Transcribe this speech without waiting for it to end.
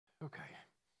Okay.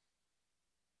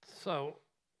 So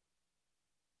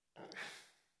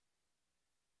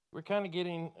we're kind of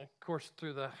getting, of course,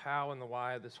 through the how and the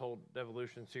why of this whole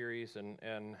Devilution series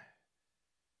and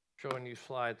showing you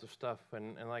slides of stuff.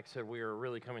 And like I said, we are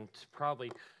really coming to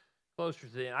probably closer to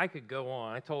the end. I could go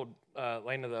on. I told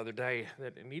Lena the other day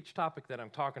that in each topic that I'm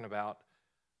talking about,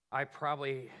 I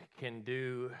probably can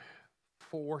do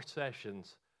 4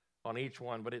 sessions on each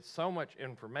one, but it's so much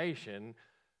information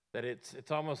that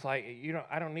it's almost like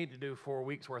I don't need to do 4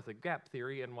 weeks worth of gap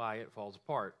theory and why it falls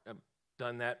apart. I've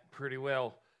done that pretty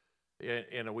well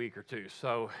in a week or two.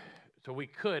 So we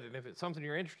could, and if it's something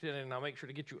you're interested in, I'll make sure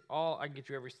to get you all. I can get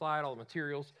you every slide, all the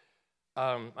materials.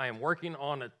 I am working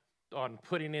on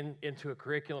putting into a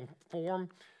curriculum form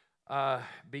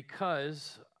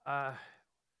because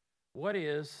what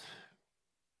is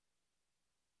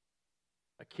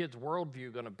a kid's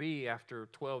worldview going to be after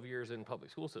 12 years in public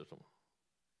school system?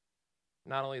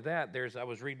 Not only that, I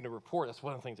was reading a report. That's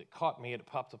one of the things that caught me, and it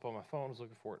popped up on my phone. I was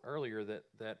looking for it earlier.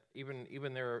 That even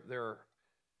there are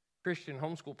Christian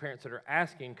homeschool parents that are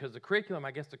asking, because the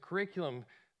curriculum,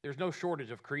 there's no shortage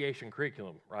of creation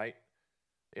curriculum, right?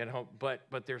 But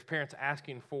there's parents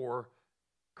asking for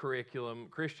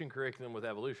Christian curriculum with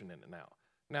evolution in it now.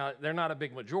 Now they're not a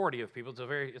big majority of people.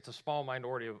 It's a small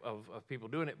minority of people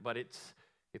doing it. But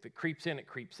if it creeps in, it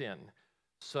creeps in.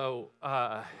 So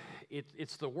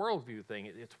it's the worldview thing.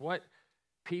 It's what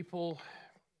people,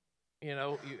 I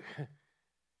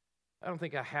don't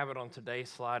think I have it on today's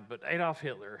slide, but Adolf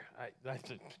Hitler.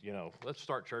 Let's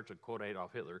start church and quote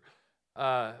Adolf Hitler.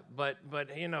 But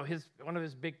one of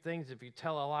his big things, if you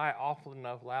tell a lie often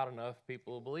enough, loud enough,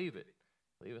 people will believe it.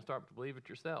 You'll even start to believe it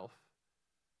yourself.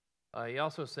 He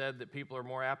also said that people are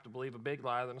more apt to believe a big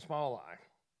lie than a small lie.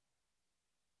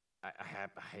 I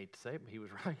hate to say it, but he was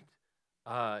right.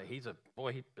 He's a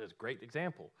great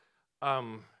example.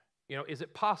 Is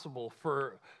it possible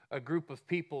for a group of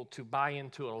people to buy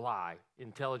into a lie,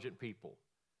 intelligent people?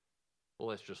 Well,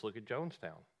 let's just look at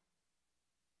Jonestown.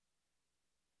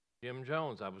 Jim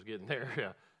Jones, I was getting there.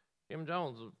 Yeah. Jim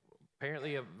Jones,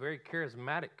 apparently a very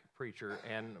charismatic preacher,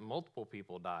 and multiple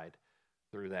people died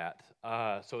through that.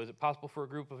 So is it possible for a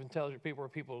group of intelligent people or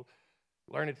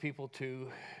learned people to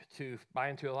buy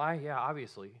into a lie? Yeah,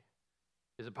 obviously.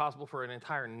 Is it possible for an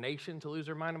entire nation to lose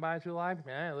their mind and buy into a lie?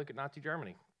 Yeah, look at Nazi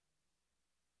Germany.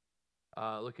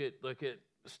 Look at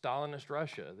Stalinist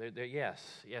Russia.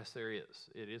 Yes, there is.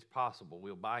 It is possible.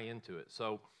 We'll buy into it.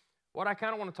 So what I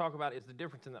kind of want to talk about is the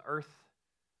difference in the earth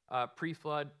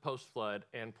pre-flood, post-flood,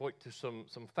 and point to some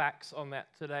facts on that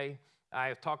today. I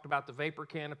have talked about the vapor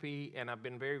canopy, and I've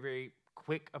been very, very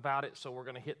quick about it, so we're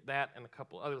going to hit that and a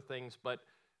couple other things. But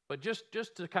just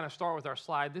to kind of start with our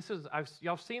slide,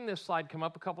 y'all seen this slide come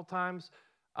up a couple times.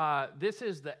 This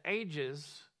is the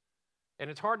ages, and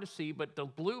it's hard to see, but the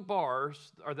blue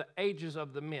bars are the ages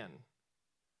of the men.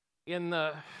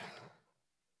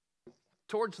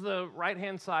 Towards the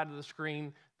right-hand side of the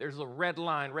screen, there's a red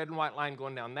and white line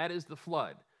going down. That is the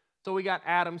flood. So we got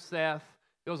Adam, Seth,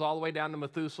 goes all the way down to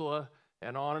Methuselah,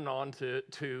 and on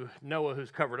to Noah,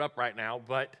 who's covered up right now.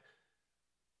 But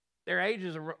their age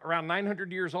is around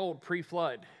 900 years old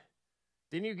pre-flood.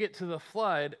 Then you get to the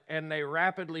flood, and they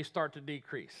rapidly start to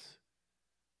decrease.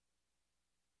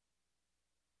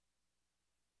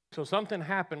 So something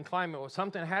happened,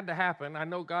 something had to happen. I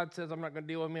know God says I'm not going to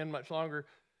deal with men much longer.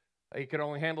 He could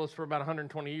only handle us for about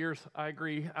 120 years. I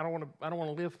agree. I don't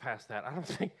want to live past that.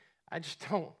 I just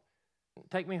don't.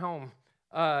 Take me home.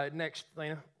 Next,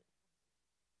 Lena.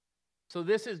 So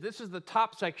this is the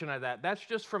top section of that. That's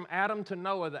just from Adam to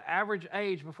Noah. The average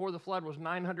age before the flood was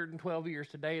 912 years.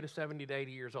 Today it is 70 to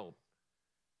 80 years old.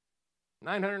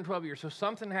 912 years. So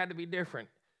something had to be different.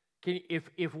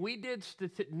 If we did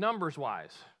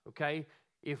numbers-wise, okay,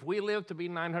 if we lived to be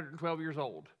 912 years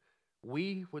old,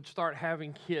 we would start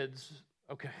having kids.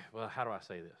 Okay, well, how do I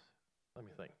say this? Let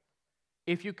me think.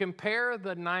 If you compare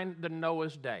the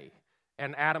Noah's day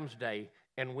and Adam's day,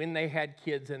 and when they had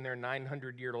kids in their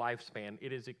 900-year lifespan,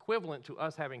 it is equivalent to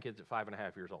us having kids at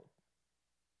 5.5 years old.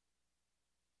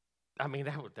 I mean,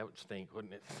 that would stink,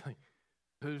 wouldn't it?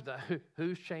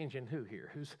 Who's changing who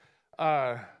here?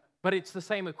 But it's the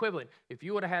same equivalent. If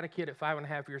you would have had a kid at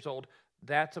 5.5 years old,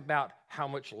 that's about how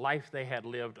much life they had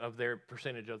lived of their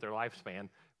percentage of their lifespan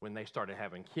when they started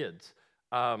having kids.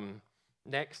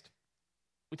 Next,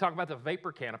 we talk about the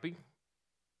vapor canopy.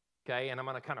 Okay, and I'm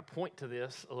going to kind of point to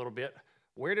this a little bit.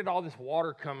 Where did all this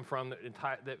water come from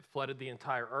that flooded the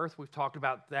entire earth? We've talked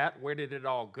about that. Where did it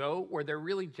all go? Were there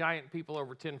really giant people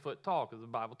over 10 foot tall? Because the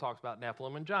Bible talks about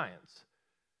Nephilim and giants.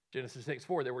 Genesis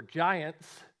 6:4. There were giants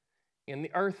in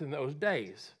the earth in those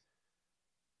days.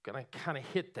 going to kind of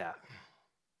hit that.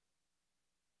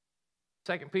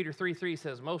 2 Peter 3:3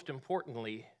 says, most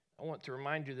importantly, I want to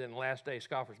remind you that in the last day,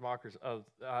 mockers of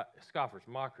the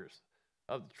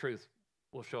truth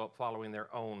will show up following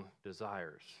their own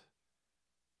desires.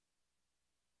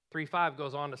 3:5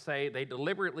 goes on to say, they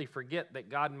deliberately forget that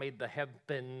God made the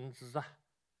heavens,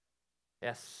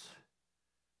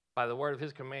 by the word of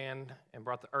his command, and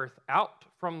brought the earth out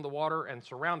from the water and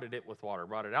surrounded it with water.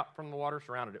 Brought it out from the water,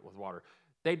 surrounded it with water.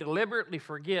 They deliberately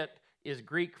forget is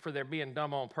Greek for their being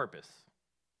dumb on purpose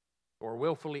or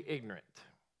willfully ignorant.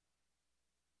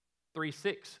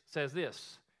 3:6 says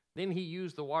this, then he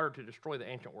used the water to destroy the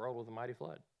ancient world with a mighty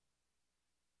flood.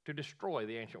 To destroy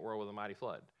the ancient world with a mighty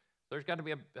flood. There's got to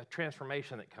be a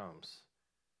transformation that comes.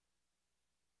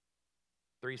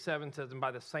 3:7 says, and by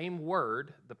the same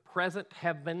word, the present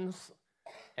heavens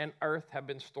and earth have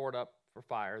been stored up for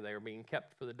fire. They are being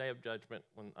kept for the day of judgment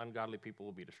when ungodly people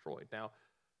will be destroyed. Now,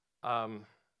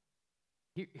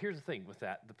 here's the thing with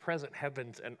that, the present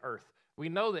heavens and earth. We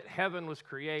know that heaven was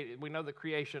created. We know the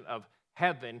creation of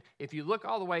heaven. If you look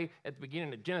all the way at the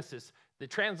beginning of Genesis, the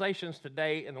translations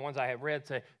today and the ones I have read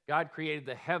say God created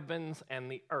the heavens and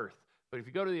the earth. But if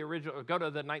you go to the original, go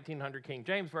to the 1900 King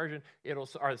James Version, or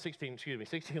the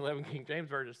 1611 King James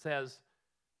Version, says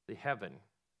the heaven,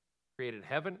 created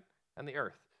heaven and the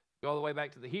earth. Go all the way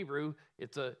back to the Hebrew,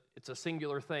 it's a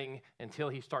singular thing until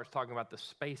he starts talking about the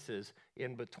spaces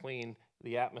in between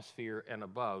the atmosphere and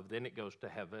above. Then it goes to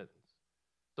heaven.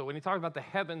 So when he talks about the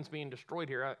heavens being destroyed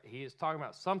here, he is talking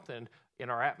about something in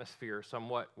our atmosphere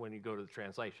somewhat when you go to the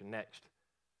translation. Next.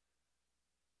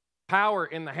 Power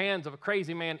in the hands of a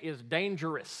crazy man is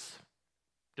dangerous.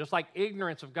 Just like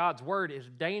ignorance of God's word is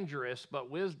dangerous, but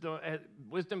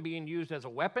wisdom being used as a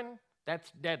weapon, that's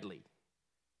deadly.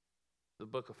 The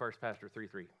book of 1 Pastor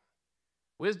 3:3.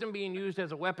 Wisdom being used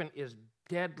as a weapon is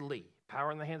deadly.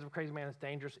 Power in the hands of a crazy man is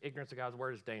dangerous. Ignorance of God's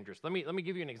word is dangerous. Let me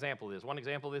give you an example of this. One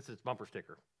example of this is bumper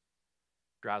sticker.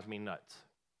 Drives me nuts.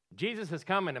 Jesus is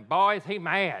coming, and boys, he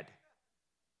mad.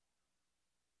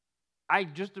 I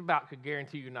just about could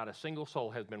guarantee you not a single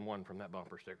soul has been won from that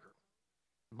bumper sticker.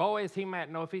 Boy, is he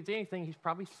mad. No, if he's anything, he's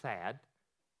probably sad.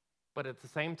 But at the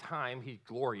same time, he's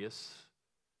glorious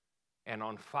and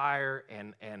on fire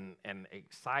and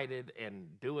excited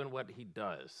and doing what he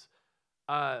does.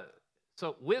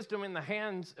 So wisdom in the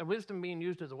hands, wisdom being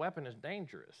used as a weapon is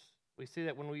dangerous. We see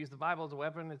that when we use the Bible as a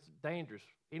weapon, it's dangerous.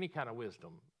 Any kind of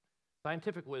wisdom.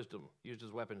 Scientific wisdom used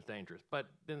as a weapon is dangerous. But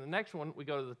then the next one, we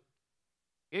go to the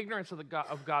ignorance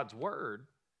of God's word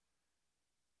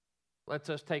lets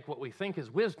us take what we think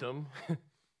is wisdom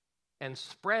and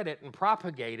spread it and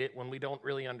propagate it when we don't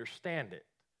really understand it.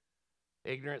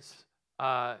 Ignorance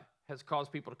has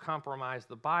caused people to compromise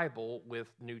the Bible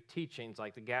with new teachings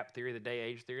like the gap theory, the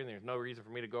day-age theory, and there's no reason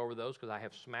for me to go over those because I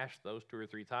have smashed those 2 or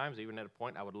 3 times. Even at a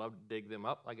point, I would love to dig them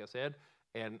up, like I said,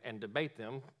 and debate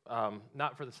them,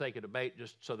 not for the sake of debate,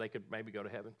 just so they could maybe go to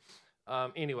heaven.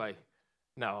 Anyway,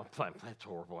 no, that's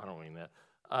horrible. I don't mean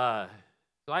that.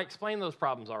 So I explained those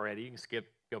problems already. You can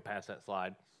go past that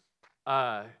slide.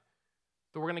 So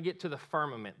we're going to get to the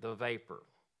firmament, the vapor.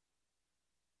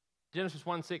 Genesis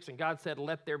 1:6, and God said,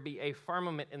 let there be a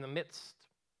firmament in the midst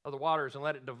of the waters, and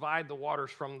let it divide the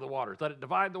waters from the waters. Let it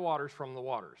divide the waters from the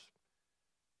waters.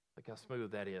 Look how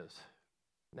smooth that is.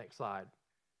 Next slide.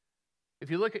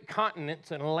 If you look at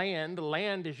continents and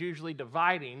land is usually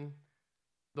dividing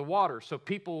the water. So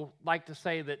people like to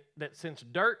say that since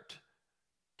dirt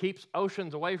keeps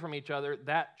oceans away from each other,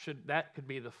 that could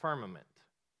be the firmament.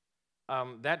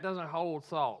 That doesn't hold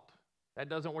salt. That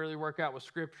doesn't really work out with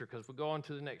Scripture, because we go on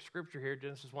to the next Scripture here,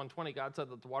 Genesis 1:20, God said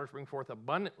that the waters bring forth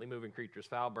abundantly moving creatures,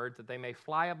 foul birds, that they may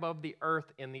fly above the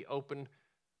earth in the open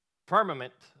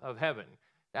firmament of heaven.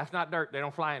 That's not dirt. They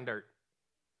don't fly in dirt.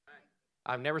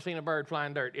 I've never seen a bird fly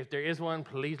in dirt. If there is one,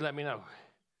 please let me know.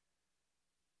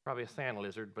 Probably a sand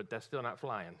lizard, but that's still not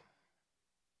flying.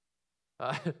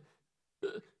 All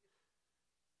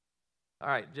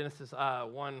right, Genesis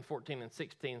 1:14 and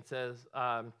 16 says,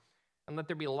 and let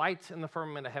there be lights in the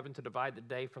firmament of heaven to divide the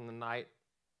day from the night.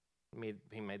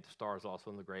 He made the stars also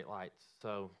and the great lights.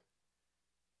 So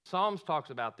Psalms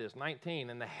talks about this, 19.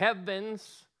 And the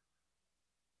heavens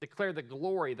declare the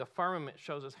glory. The firmament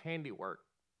shows his handiwork.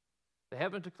 The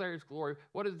heavens declare his glory.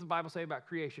 What does the Bible say about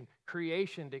creation?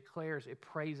 Creation declares, it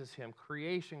praises him.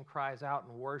 Creation cries out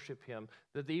and worship him,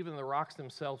 that even the rocks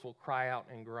themselves will cry out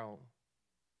and groan.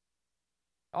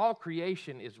 All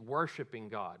creation is worshiping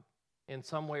God in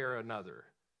some way or another.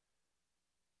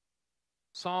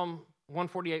 Psalm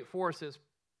 148:4 says,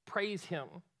 praise him.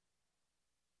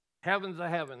 Heavens of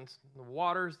heavens, the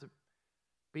waters that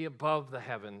be above the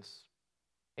heavens.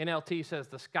 NLT says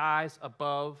the skies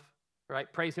above,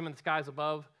 right? Praise him in the skies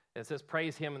above. And it says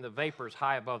praise him in the vapors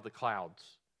high above the clouds.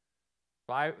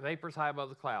 Vapors high above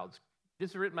the clouds. This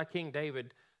is written by King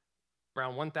David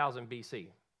around 1000 BC.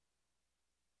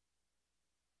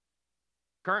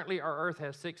 Currently, our earth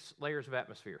has 6 layers of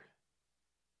atmosphere.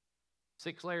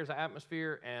 6 layers of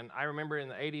atmosphere, and I remember in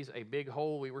the 80s, a big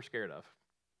hole we were scared of.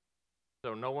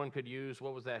 So no one could use,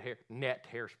 what was that, net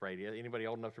hairspray? Anybody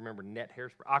old enough to remember net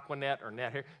hairspray? Aquanet or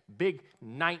net hair? Big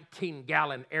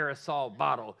 19-gallon aerosol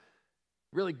bottle.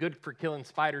 Really good for killing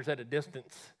spiders at a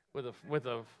distance with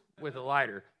a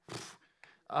lighter.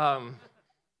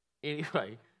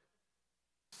 Anyway,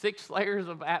 6 layers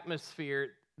of atmosphere.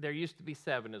 There used to be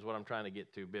 7 is what I'm trying to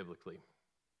get to biblically.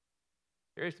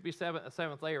 There used to be a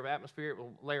 7th layer of atmosphere,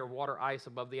 a layer of water ice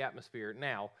above the atmosphere.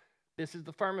 Now, this is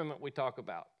the firmament we talk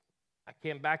about. I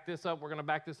can't back this up. We're going to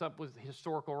back this up with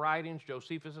historical writings,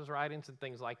 Josephus' writings, and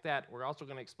things like that. We're also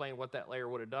going to explain what that layer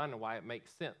would have done and why it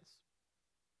makes sense.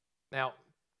 Now,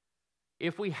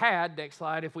 if we had, next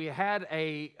slide, if we had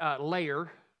a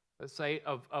layer, let's say,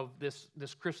 of this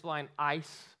crystalline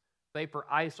ice, vapor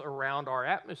ice around our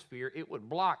atmosphere, it would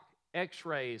block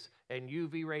X-rays and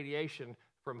UV radiation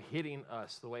from hitting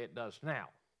us the way it does now.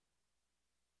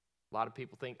 A lot of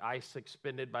people think ice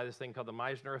expended by this thing called the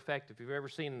Meissner effect. If you've ever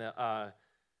seen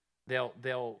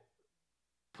they'll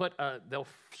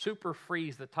super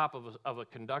freeze the top of a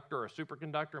conductor or a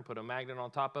superconductor and put a magnet on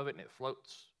top of it and it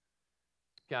floats.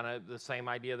 Kind of the same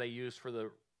idea they use for the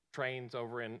trains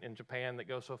over in Japan that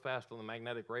go so fast on the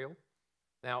magnetic rail.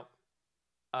 Now,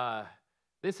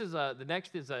 this is a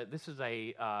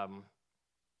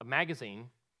magazine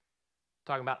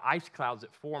talking about ice clouds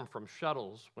that form from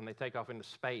shuttles when they take off into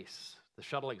space. The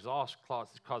shuttle exhaust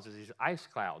causes these ice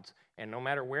clouds, and no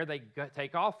matter where they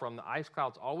take off from, the ice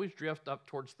clouds always drift up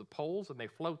towards the poles, and they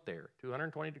float there,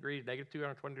 negative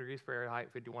 220 degrees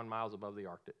Fahrenheit, 51 miles above the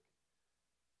Arctic.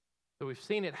 So we've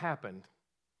seen it happen.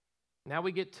 Now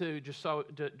we get to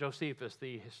Josephus,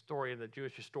 the historian, the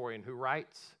Jewish historian, who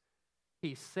writes,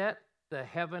 he set the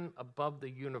heaven above the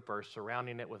universe,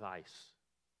 surrounding it with ice.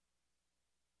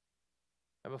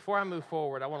 Now, before I move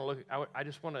forward, I want to look.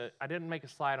 I didn't make a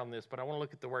slide on this, but I want to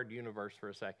look at the word universe for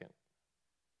a second.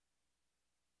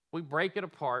 We break it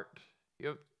apart. You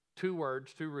have 2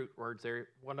 words, 2 root words there,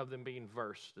 one of them being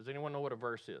verse. Does anyone know what a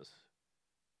verse is?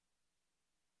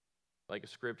 Like a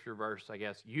scripture verse, I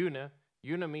guess. Una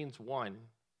means one.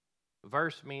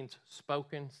 Verse means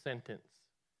spoken sentence.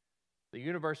 The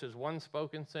universe is one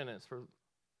spoken sentence. For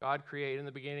God created, in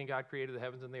the beginning, God created the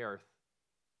heavens and the earth.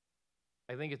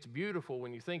 I think it's beautiful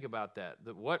when you think about that.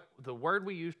 What the word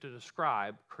we use to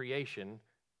describe creation,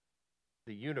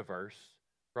 the universe,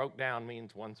 broke down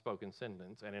means one spoken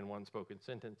sentence, and in one spoken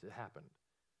sentence it happened.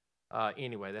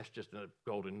 Anyway, that's just a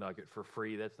golden nugget for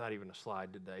free. That's not even a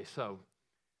slide today. So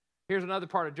here's another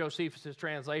part of Josephus'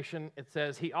 translation. It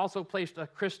says, he also placed a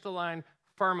crystalline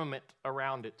firmament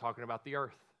around it, talking about the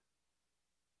earth.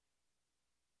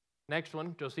 Next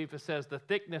one, Josephus says the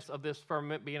thickness of this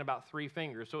firmament being about 3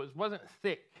 fingers. So it wasn't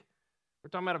thick. We're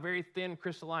talking about a very thin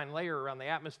crystalline layer around the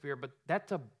atmosphere, but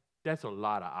that's a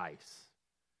lot of ice.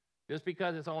 Just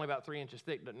because it's only about 3 inches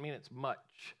thick doesn't mean it's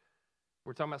much.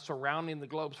 We're talking about surrounding the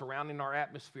globe, surrounding our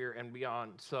atmosphere and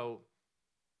beyond. So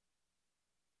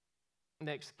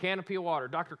next, canopy of water.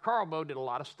 Dr. Carl Bow did a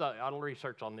lot of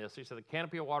research on this. He said the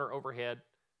canopy of water overhead.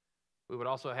 We would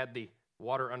also have the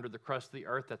water under the crust of the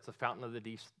earth. That's the fountain of the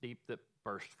deep that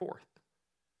burst forth.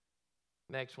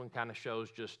 Next one kind of shows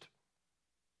just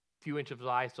a few inches of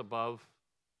ice above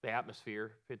the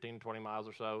atmosphere, 15 to 20 miles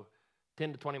or so.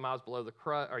 10 to 20 miles below the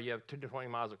crust, or you have 10 to 20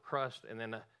 miles of crust, and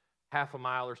then a half a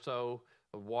mile or so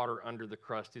of water under the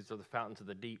crust. These are the fountains of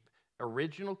the deep.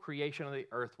 Original creation of the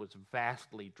earth was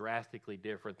vastly, drastically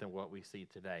different than what we see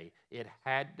today. It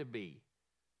had to be.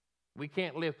 We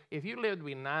can't live. If you lived to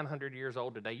be 900 years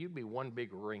old today, you'd be one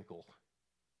big wrinkle.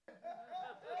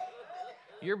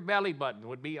 Your belly button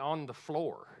would be on the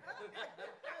floor.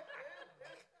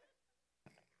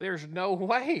 There's no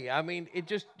way. I mean, it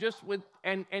just with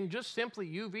and just simply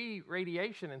UV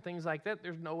radiation and things like that,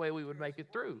 there's no way we would make it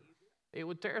through. It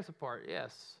would tear us apart,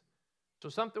 yes. So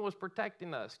something was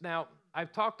protecting us. Now,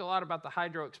 I've talked a lot about the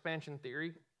hydro expansion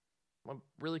theory.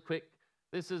 Really quick,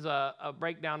 this is a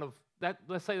breakdown of that.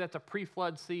 Let's say that's a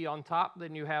pre-flood sea on top.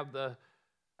 Then you have the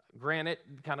granite,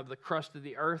 kind of the crust of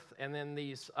the earth, and then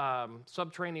these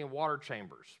subterranean water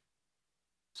chambers,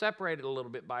 separated a little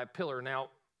bit by a pillar. Now,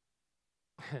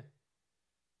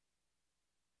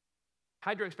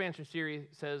 hydro expansion theory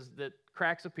says that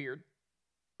cracks appeared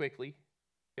quickly,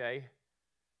 okay?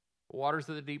 Waters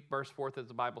of the deep burst forth, as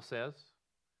the Bible says.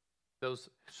 Those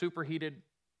superheated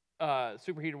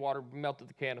superheated water melted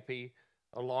the canopy,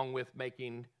 along with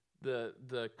making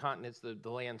the continents, the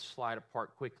land slide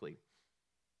apart quickly.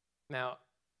 Now,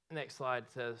 next slide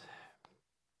says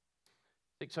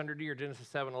 600 year, Genesis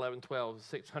 7, 11, 12,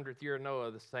 600th year of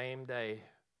Noah, the same day,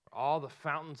 all the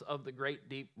fountains of the great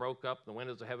deep broke up, the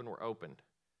windows of heaven were opened.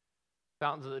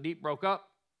 Fountains of the deep broke up.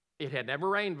 It had never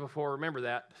rained before, remember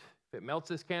that. If it melts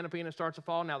this canopy and it starts to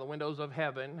fall, now the windows of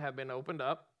heaven have been opened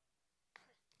up,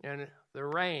 and the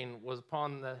rain was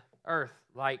upon the earth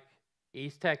like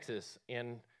East Texas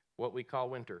in what we call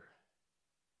winter.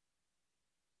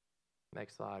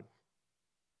 Next slide.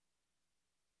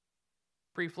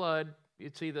 Pre-flood,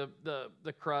 you'd see the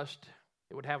crust.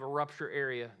 It would have a rupture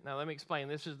area. Now, let me explain.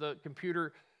 This is the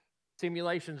computer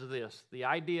simulations of this. The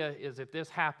idea is if this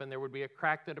happened, there would be a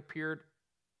crack that appeared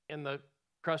in the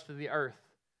crust of the earth.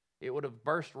 It would have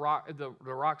burst the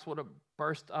rocks would have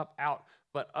burst up out.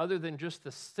 But other than just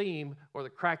the seam or the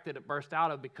crack that it burst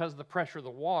out of, because of the pressure of the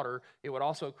water, it would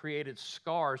also created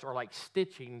scars or like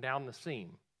stitching down the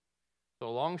seam. So a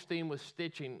long seam with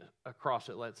stitching across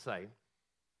it, let's say.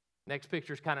 Next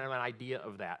picture is kind of an idea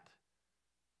of that.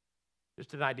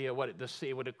 Just an idea of what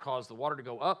it would have caused the water to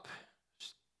go up,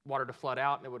 water to flood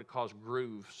out, and it would have caused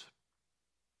grooves.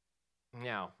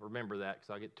 Now, remember that because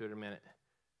I'll get to it in a minute.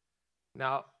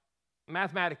 Now,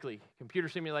 mathematically, computer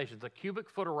simulations, a cubic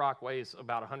foot of rock weighs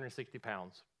about 160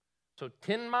 pounds. So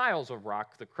 10 miles of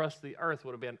rock, the crust of the earth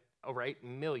would have been over 8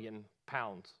 million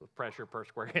pounds of pressure per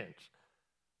square inch.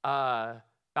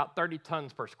 About 30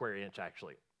 tons per square inch,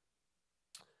 actually.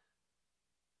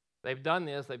 They've done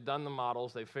this. They've done the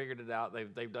models. They've figured it out.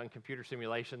 They've done computer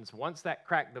simulations. Once that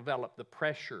crack developed, the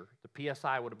pressure, the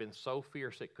PSI would have been so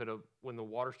fierce it could have, when the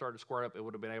water started to squirt up, it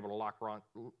would have been able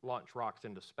to launch rocks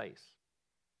into space.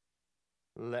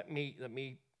 Let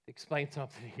me explain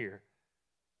something here.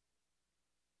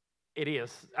 It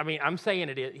is. I mean, I'm saying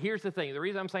it is. Here's the thing. The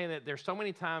reason I'm saying that there's so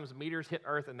many times meteors hit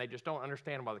Earth and they just don't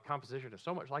understand why the composition is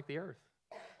so much like the Earth.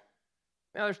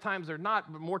 Now, there's times they're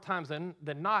not, but more times than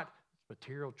not,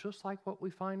 material just like what we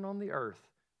find on the earth.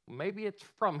 Maybe it's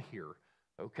from here,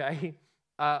 okay?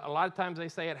 A lot of times they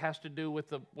say it has to do with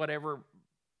the whatever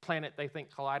planet they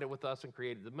think collided with us and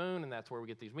created the moon, and that's where we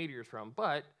get these meteors from.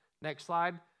 But, next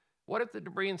slide, what if the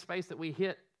debris in space that we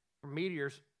hit from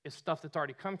meteors is stuff that's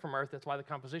already come from Earth? That's why the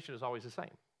composition is always the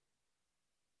same.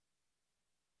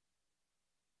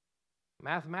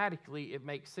 Mathematically, it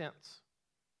makes sense.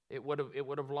 It would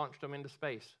have launched them into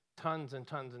space. Tons and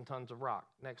tons and tons of rock.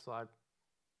 Next slide.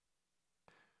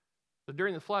 So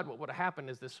during the flood, what would have happened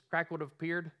is this crack would have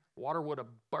appeared, water would have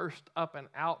burst up and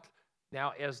out.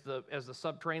 Now, as the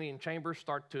subterranean chambers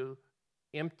start to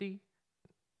empty,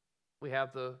 we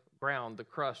have the ground, the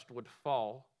crust would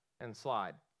fall and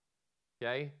slide.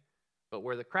 Okay? But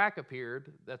where the crack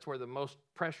appeared, that's where the most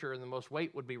pressure and the most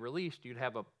weight would be released. You'd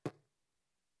have a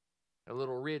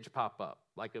little ridge pop up,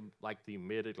 like the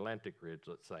mid-Atlantic ridge,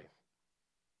 let's say.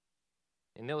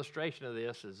 An illustration of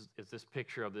this is this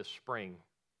picture of this spring.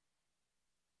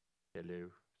 Hello,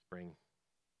 spring.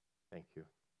 Thank you.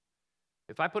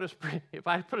 If I put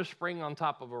a spring on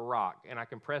top of a rock and I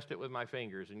compressed it with my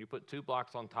fingers and you put 2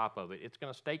 blocks on top of it, it's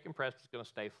going to stay compressed, it's going to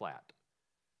stay flat.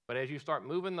 But as you start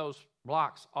moving those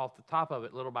blocks off the top of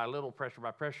it, little by little, pressure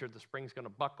by pressure, the spring's going to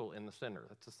buckle in the center.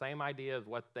 That's the same idea of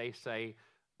what they say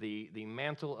the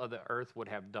mantle of the earth would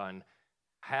have done.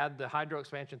 Had the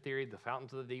hydro-expansion theory, the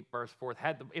fountains of the deep burst forth,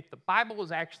 if the Bible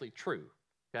was actually true,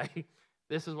 okay,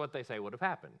 this is what they say would have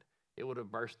happened. It would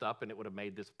have burst up and it would have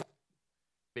made this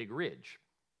big ridge.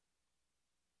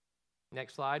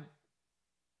 Next slide.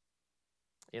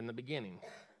 In the beginning,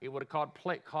 it would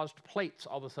have caused plates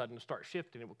all of a sudden to start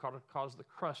shifting. It would cause the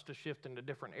crust to shift into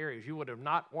different areas. You would have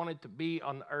not wanted to be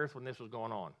on the earth when this was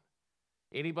going on.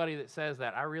 Anybody that says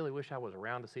that, I really wish I was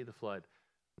around to see the flood.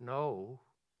 No.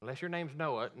 Unless your name's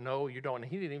Noah, no, you don't.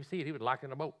 He didn't even see it. He was locked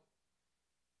in a boat.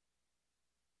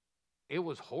 It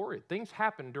was horrid. Things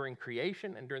happened during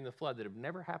creation and during the flood that have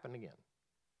never happened again.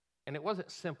 And it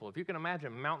wasn't simple. If you can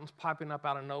imagine mountains popping up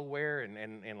out of nowhere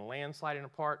and land sliding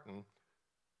apart. And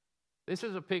this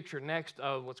is a picture next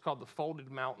of what's called the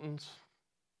folded mountains.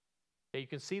 You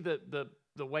can see the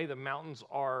way the mountains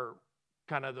are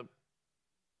kind of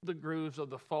the grooves of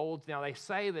the folds. Now, they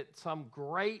say that some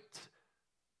great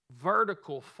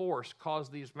vertical force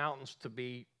caused these mountains to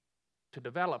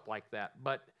develop like that.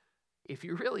 But if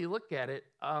you really look at it,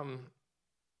 go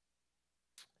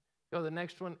to the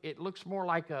next one. It looks more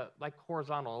like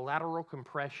horizontal, lateral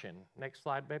compression. Next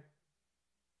slide, babe.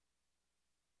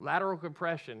 Lateral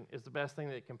compression is the best thing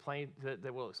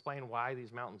that will explain why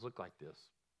these mountains look like this.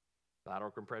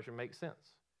 Lateral compression makes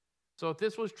sense. So if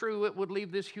this was true, it would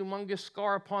leave this humongous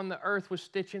scar upon the earth with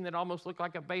stitching that almost looked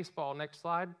like a baseball. Next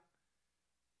slide.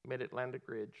 Mid-Atlantic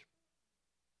Ridge.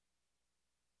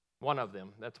 One of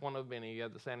them. That's one of many. You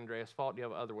have the San Andreas Fault. You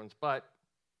have other ones. But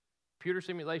computer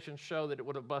simulations show that it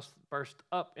would have burst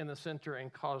up in the center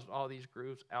and caused all these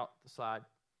grooves out the side.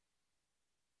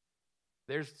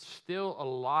 There's still a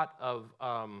lot of,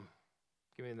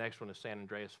 give me the next one, is San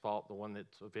Andreas Fault, the one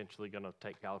that's eventually going to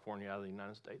take California out of the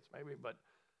United States, maybe. But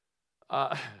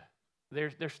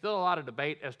there's still a lot of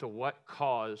debate as to what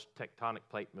caused tectonic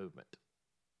plate movement.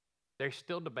 They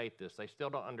still debate this. They still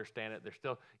don't understand it. They're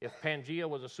still, if Pangaea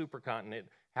was a supercontinent,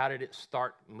 how did it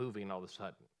start moving all of a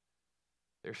sudden?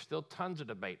 There's still tons of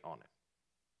debate on it.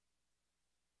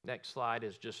 Next slide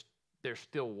is just, there's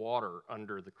still water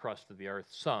under the crust of the earth,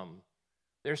 some.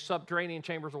 There's subterranean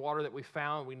chambers of water that we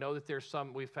found. We know that there's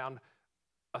some. We found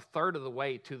a third of the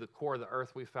way to the core of the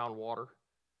earth, we found water.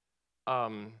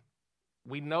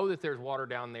 We know that there's water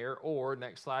down there, or,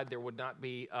 next slide, there would not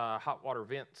be hot water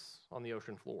vents on the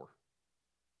ocean floor.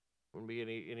 Wouldn't be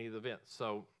any of the vents.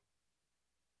 So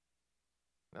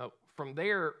now from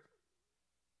there,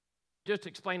 just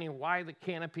explaining why the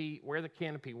canopy, where the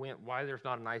canopy went, why there's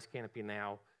not an ice canopy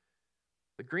now.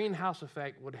 The greenhouse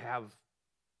effect would have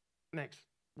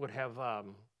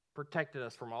protected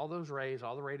us from all those rays,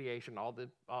 all the radiation, all the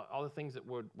things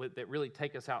that really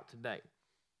take us out today.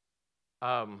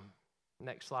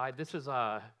 Next slide. This is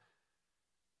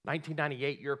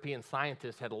 1998. European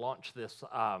scientists had launched this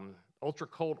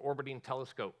ultra-cold orbiting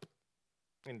telescope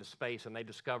into space, and they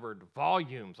discovered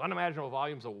volumes, unimaginable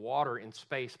volumes of water in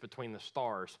space between the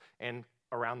stars and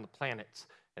around the planets.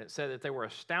 And it said that they were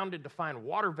astounded to find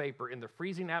water vapor in the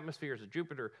freezing atmospheres of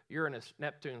Jupiter, Uranus,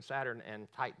 Neptune, Saturn, and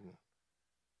Titan.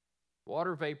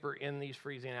 Water vapor in these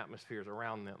freezing atmospheres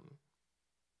around them.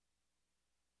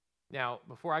 Now,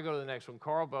 before I go to the next one,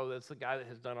 Carl Bow, that's the guy that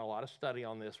has done a lot of study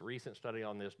on this, recent study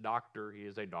on this. Doctor, he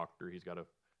is a doctor. He's got a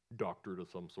doctorate of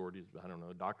some sort. He's, I don't know,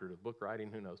 a doctorate of book writing,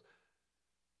 who knows.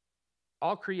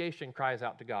 All creation cries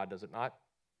out to God, does it not?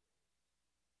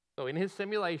 So in his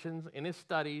simulations, in his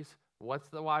studies, what's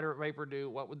the water vapor do?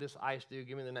 What would this ice do?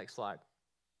 Give me the next slide.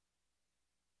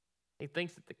 He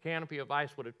thinks that the canopy of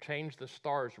ice would have changed the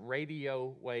stars'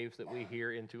 radio waves that we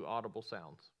hear into audible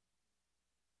sounds.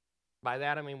 By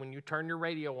that, I mean when you turn your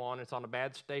radio on, it's on a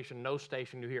bad station, no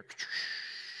station, you hear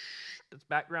it's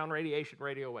background radiation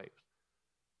radio waves.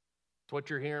 It's what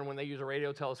you're hearing when they use a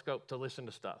radio telescope to listen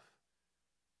to stuff.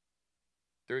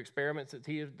 Through experiments that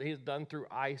he has done through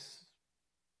ice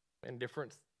and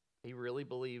different, he really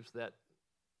believes that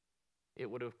it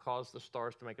would have caused the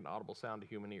stars to make an audible sound to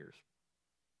human ears.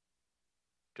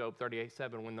 Job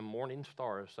 38:7, when the morning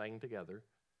stars sang together,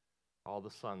 all the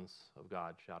sons of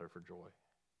God shouted for joy.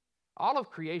 All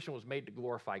of creation was made to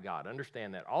glorify God.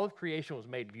 Understand that. All of creation was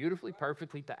made beautifully,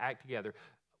 perfectly to act together.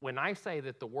 When I say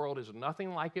that the world is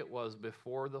nothing like it was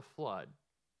before the flood,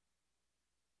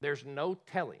 there's no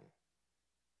telling.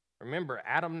 Remember,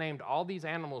 Adam named all these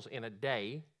animals in a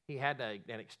day. He had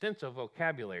an extensive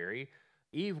vocabulary.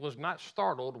 Eve was not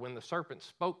startled when the serpent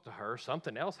spoke to her.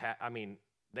 Something else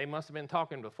they must have been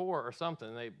talking before or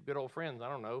something. They good old friends, I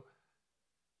don't know.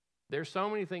 There's so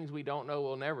many things we don't know,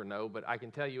 we'll never know, but I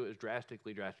can tell you it was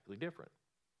drastically, drastically different.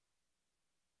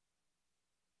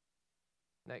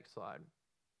 Next slide.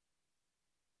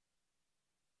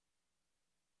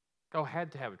 Oh,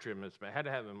 had to have a tremendous man. Had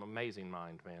to have an amazing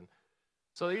mind, man.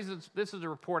 So this is a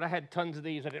report. I had tons of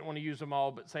these. I didn't want to use them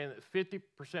all, but saying that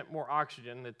 50% more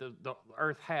oxygen, that the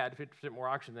Earth had 50% more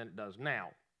oxygen than it does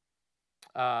now.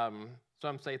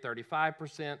 Some say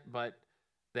 35%, but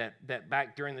that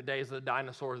back during the days of the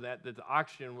dinosaurs, that the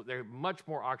oxygen, there's much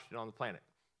more oxygen on the planet.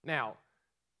 Now,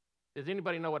 does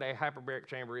anybody know what a hyperbaric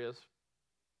chamber is?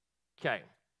 Okay,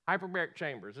 hyperbaric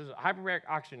chambers. This is a hyperbaric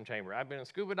oxygen chamber. I've been a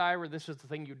scuba diver. This is the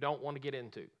thing you don't want to get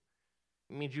into.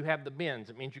 It means you have the bends.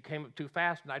 It means you came up too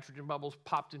fast, nitrogen bubbles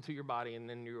popped into your body, and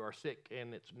then you are sick,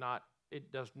 and it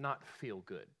does not feel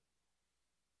good.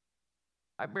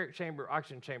 Hyperbaric chamber,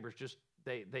 oxygen chambers, just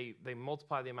they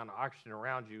multiply the amount of oxygen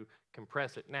around you,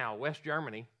 compress it. Now, West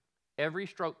Germany, every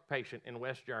stroke patient in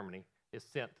West Germany is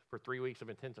sent for 3 weeks of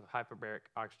intensive hyperbaric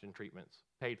oxygen treatments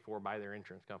paid for by their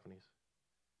insurance companies.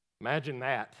 Imagine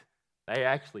that. They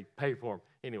actually pay for them.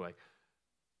 Anyway,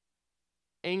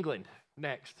 England,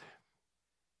 next.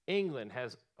 England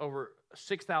has over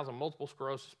 6,000 multiple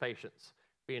sclerosis patients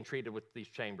being treated with these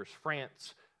chambers.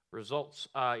 France, results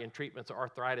in treatments of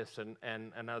arthritis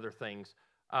and other things.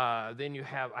 Then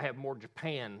I have more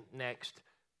Japan next.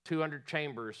 200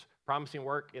 chambers, promising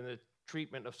work in the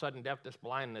treatment of sudden deafness,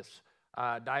 blindness.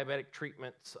 diabetic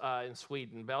treatments in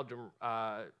Sweden, Belgium,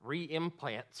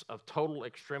 re-implants of total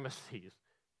extremities,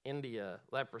 India,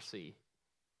 leprosy.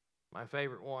 My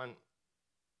favorite one,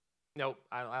 nope,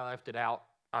 I left it out.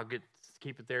 I'll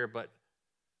keep it there, but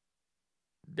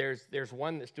there's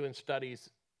one that's doing studies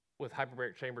with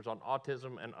hyperbaric chambers on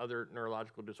autism and other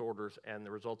neurological disorders, and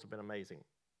the results have been amazing.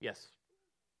 Yes?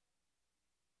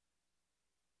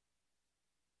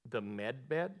 The med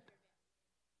bed?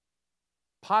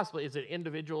 Possibly. Is it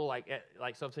individual,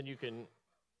 like something you can...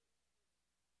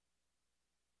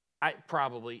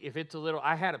 Probably. If it's a little...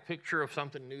 I had a picture of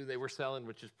something new they were selling,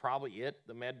 which is probably it,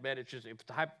 the med bed. It's just, if it's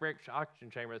a hyperbaric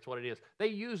oxygen chamber, that's what it is. They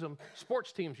use them.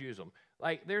 Sports teams use them.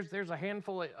 Like, there's a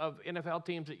handful of NFL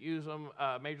teams that use them,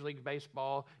 Major League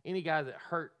Baseball. Any guy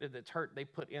that's hurt, they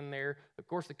put in there. Of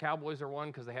course, the Cowboys are one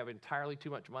because they have entirely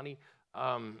too much money.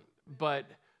 But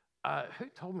who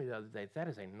told me the other day that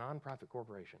is a nonprofit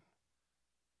corporation?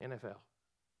 NFL.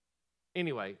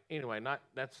 Anyway,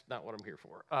 that's not what I'm here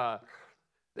for.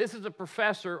 This is a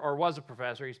professor, or was a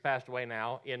professor, he's passed away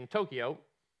now, in Tokyo,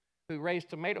 who raised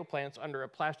tomato plants under a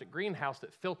plastic greenhouse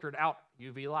that filtered out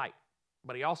UV light.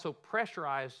 But he also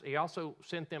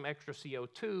sent them extra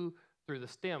CO2 through the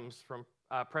stems from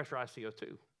pressurized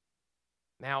CO2.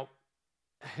 Now,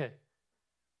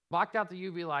 blocked out the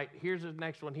UV light. Here's the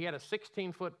next one. He had a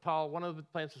 16-foot tall, one of the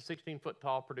plants was 16 foot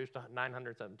tall, produced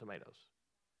 907 tomatoes.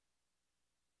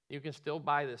 You can still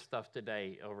buy this stuff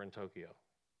today over in Tokyo,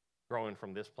 growing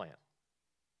from this plant.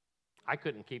 I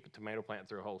couldn't keep a tomato plant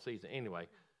through a whole season. Anyway,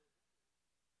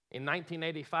 in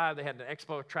 1985, they had an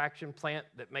expo attraction plant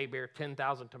that may bear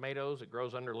 10,000 tomatoes. It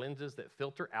grows under lenses that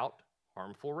filter out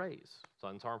harmful rays,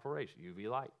 sun's harmful rays, UV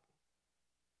light.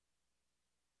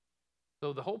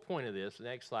 So the whole point of this, the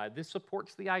next slide, this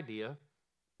supports the idea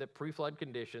that pre-flood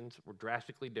conditions were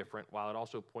drastically different, while it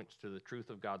also points to the truth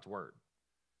of God's word,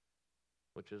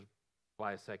 which is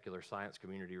why a secular science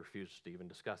community refuses to even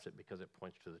discuss it, because it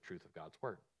points to the truth of God's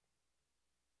word.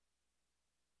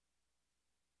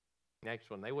 Next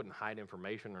one, they wouldn't hide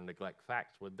information or neglect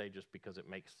facts, would they, just because it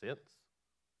makes sense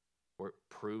or it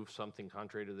proves something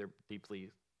contrary to their deeply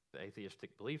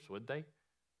atheistic beliefs, would they?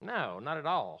 No, not at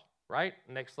all, right?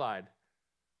 Next slide.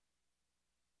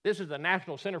 This is the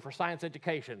National Center for Science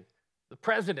Education. The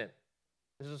president,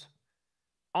 this is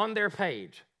on their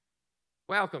page.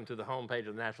 Welcome to the homepage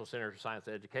of the National Center for Science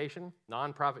Education.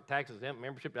 Nonprofit, tax-exempt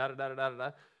membership,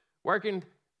 working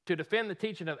to defend the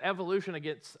teaching of evolution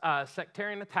against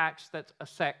sectarian attacks. That's a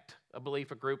sect, a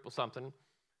belief, a group, or something.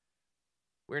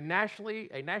 We're a nationally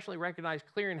recognized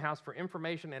clearinghouse for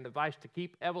information and advice to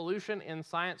keep evolution in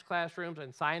science classrooms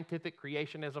and scientific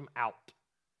creationism out.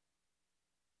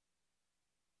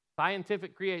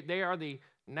 They are the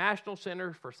National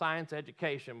Center for Science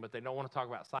Education, but they don't want to talk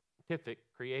about scientific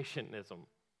creationism.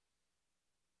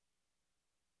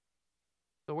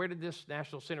 So where did this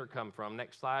National Center come from?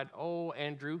 Next slide. Oh,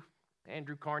 Andrew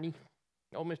Carnegie.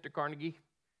 Oh, Mr. Carnegie.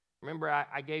 Remember,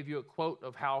 I gave you a quote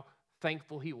of how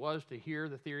thankful he was to hear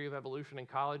the theory of evolution in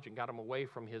college and got him away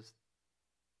from his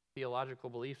theological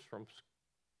beliefs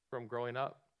from growing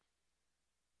up.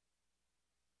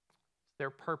 It's their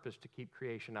purpose to keep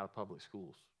creation out of public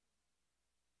schools.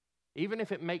 Even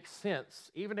if it makes sense,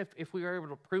 even if we were able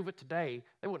to prove it today,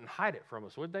 they wouldn't hide it from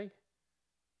us, would they?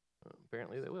 Well,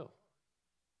 apparently they will.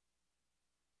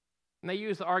 And they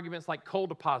use the arguments like coal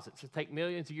deposits that take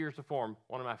millions of years to form.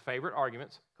 One of my favorite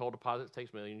arguments, coal deposits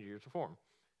takes millions of years to form.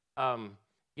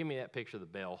 Give me that picture of the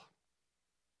bell.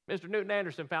 Mr. Newton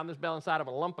Anderson found this bell inside of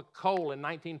a lump of coal in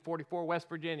 1944, West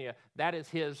Virginia. That is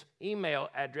his email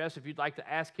address. If you'd like to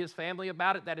ask his family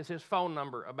about it, that is his phone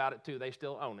number about it too. They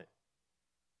still own it.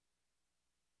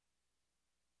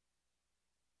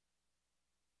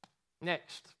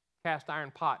 Next, cast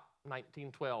iron pot,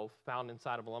 1912, found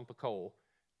inside of a lump of coal.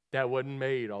 That wasn't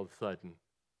made all of a sudden.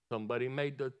 Somebody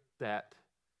made that.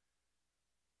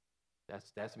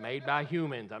 That's made by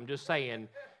humans. I'm just saying.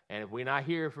 And if we're not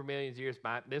here for millions of years,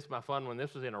 this is my fun one.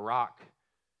 This was in Iraq.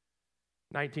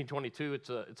 1922, it's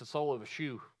a sole of a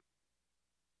shoe.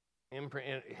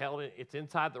 It's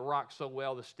inside the rock so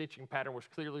well, the stitching pattern was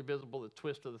clearly visible. The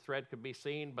twist of the thread could be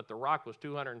seen, but the rock was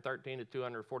 213 to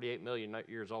 248 million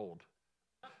years old.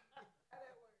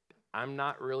 I'm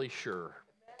not really sure.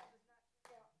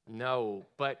 No,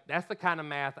 but that's the kind of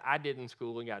math I did in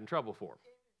school and got in trouble for.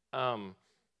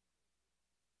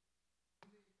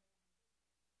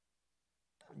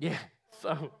 Yeah,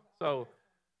 so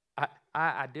I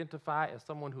identify as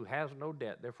someone who has no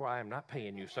debt, therefore I am not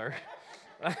paying you, sir.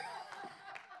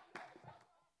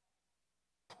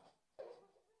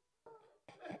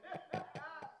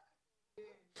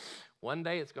 One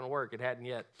day it's going to work. It hadn't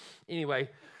yet. Anyway,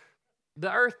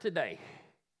 The earth today,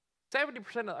 70%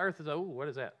 of the earth is, oh, what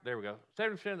is that? There we go.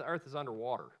 70% of the earth is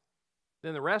underwater.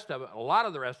 Then the rest of it, a lot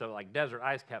of the rest of it, like desert,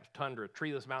 ice caps, tundra,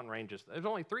 treeless mountain ranges, there's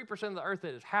only 3% of the earth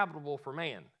that is habitable for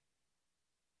man.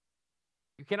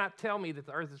 You cannot tell me that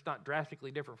the earth is not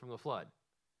drastically different from the flood.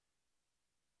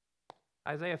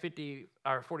 Isaiah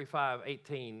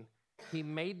 45:18, he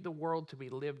made the world to be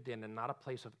lived in and not a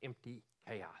place of empty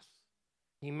chaos.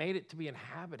 He made it to be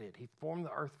inhabited. He formed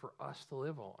the earth for us to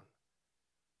live on.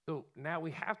 So now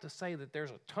we have to say that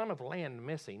there's a ton of land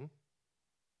missing.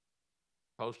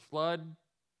 Post-flood,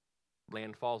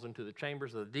 land falls into the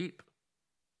chambers of the deep.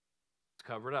 It's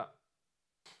covered up.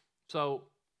 So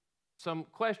some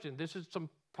question, this is some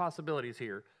possibilities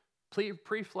here.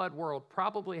 Pre-flood world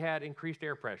probably had increased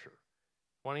air pressure,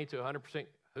 20 to 100%,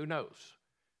 who knows?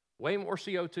 Way more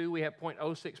CO2, we have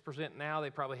 0.06% now. They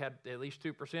probably had at least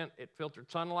 2%. It filtered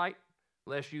sunlight,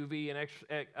 less UV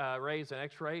and rays and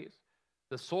X-rays.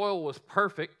 The soil was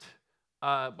perfect,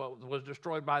 but was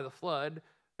destroyed by the flood.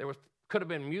 There could have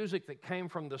been music that came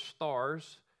from the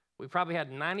stars. We probably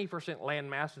had 90% land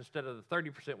mass instead of the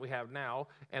 30% we have now,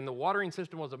 and the watering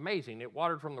system was amazing. It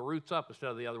watered from the roots up instead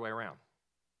of the other way around.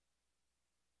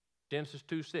 Genesis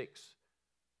 2:6.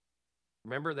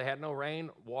 Remember, they had no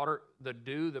rain, water, the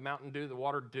dew, the mountain dew, the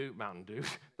water dew, mountain dew,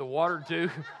 the water dew.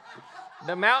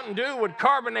 The mountain dew would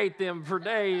carbonate them for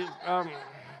days,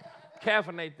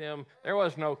 caffeinate them. There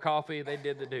was no coffee, they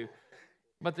did the dew.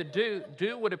 But the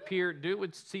dew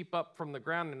would seep up from the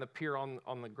ground and appear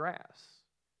on the grass.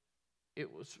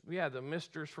 It was, the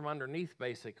misters from underneath,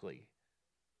 basically.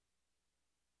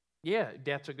 Yeah,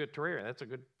 that's a good terrarium. That's a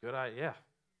good idea.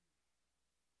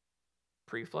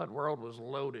 Pre-flood world was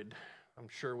loaded, I'm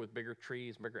sure, with bigger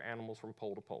trees, bigger animals from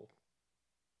pole to pole.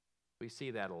 We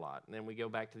see that a lot. And then we go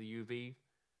back to the UV.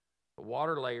 The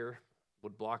water layer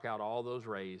would block out all those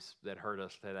rays that hurt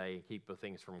us today and keep the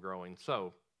things from growing.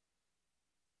 So,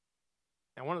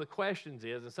 and one of the questions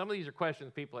is, and some of these are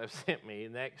questions people have sent me,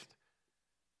 next,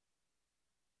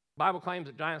 Bible claims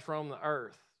that giants roam the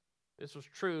earth. This was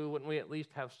true. Wouldn't we at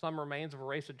least have some remains of a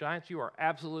race of giants? You are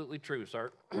absolutely true,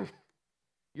 sir.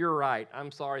 You're right.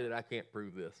 I'm sorry that I can't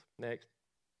prove this. Next.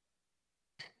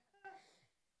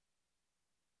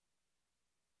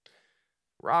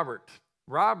 Robert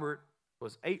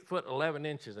was 8 foot 11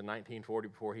 inches in 1940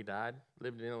 before he died.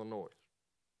 Lived in Illinois.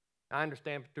 I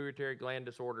understand pituitary gland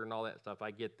disorder and all that stuff.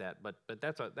 I get that, but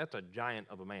that's a giant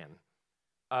of a man.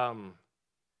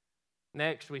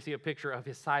 Next, we see a picture of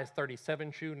his size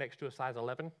 37 shoe next to a size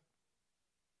 11.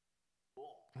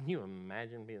 Can you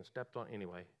imagine being stepped on?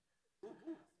 Anyway.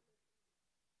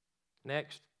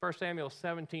 Next, 1 Samuel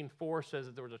 17:4 says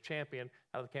that there was a champion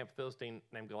out of the camp of Philistine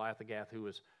named Goliath the Gath who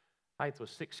was height was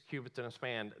 6 cubits in a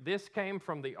span. This came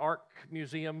from the Ark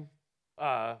Museum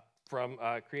from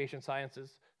Creation Science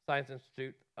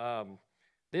Institute.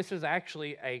 This is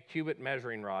actually a cubit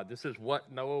measuring rod. This is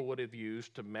what Noah would have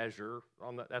used to measure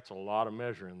on the, that's a lot of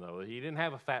measuring, though. He didn't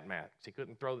have a fat max. He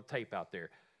couldn't throw the tape out there.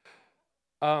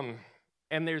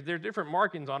 And there's different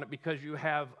markings on it because you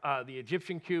have the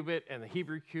Egyptian cubit and the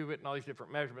Hebrew cubit and all these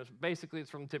different measurements. Basically, it's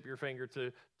from the tip of your finger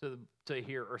to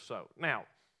here or so. Now,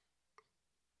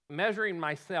 measuring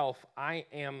myself,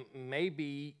 I'm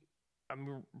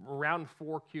around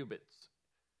 4 cubits.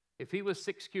 If he was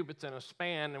 6 cubits in a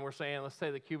span, and we're saying, let's say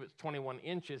the cubit's 21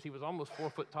 inches, he was almost 4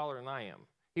 foot taller than I am.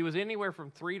 He was anywhere from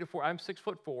 3 to 4. I'm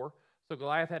 6'4", so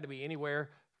Goliath had to be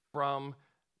anywhere from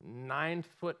 9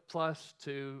 foot plus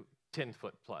to 10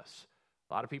 foot plus.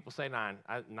 A lot of people say 9.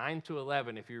 9 to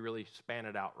 11 if you really span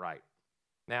it out right.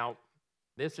 Now,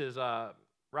 this is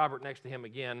Robert next to him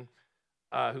again,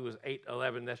 who was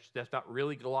 8'11". That's not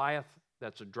really Goliath.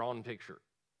 That's a drawn picture.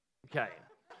 Okay.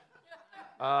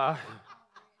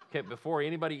 Okay, before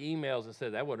anybody emails and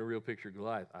says, that wasn't a real picture of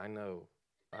Goliath, I know.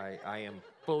 I am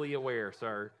fully aware,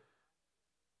 sir.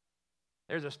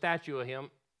 There's a statue of him.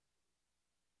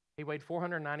 He weighed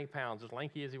 490 pounds, as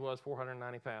lanky as he was,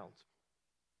 490 pounds.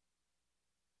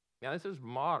 Now, this is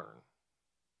modern.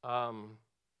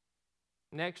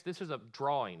 Next, this is a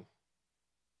drawing.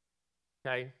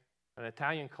 Okay, an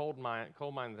Italian coal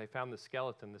mine, they found the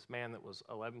skeleton, this man that was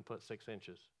 11 foot 6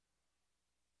 inches.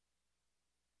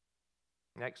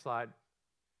 Next slide.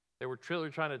 They were truly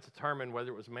trying to determine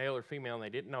whether it was male or female, and they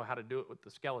didn't know how to do it with the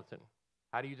skeleton.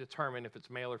 How do you determine if it's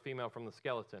male or female from the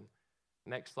skeleton?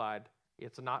 Next slide.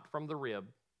 It's not from the rib.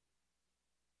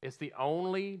 It's the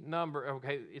only number,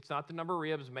 okay, it's not the number of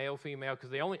ribs, male, female, because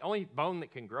the only bone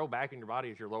that can grow back in your body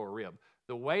is your lower rib.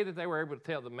 The way that they were able to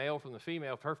tell the male from the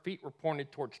female, if her feet were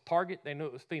pointed towards target, they knew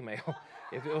it was female.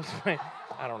 If it was, I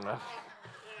don't know.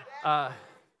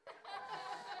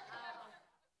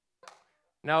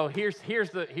 No, here's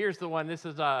the one. This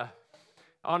is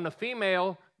on the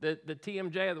female. The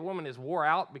TMJ of the woman is wore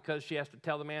out because she has to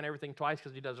tell the man everything twice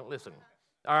because he doesn't listen.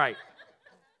 All right.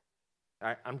 All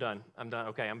right, I'm done.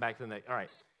 Okay, I'm back to the next. All right.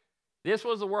 This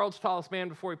was the world's tallest man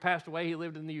before he passed away. He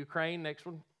lived in the Ukraine. Next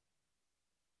one.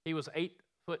 He was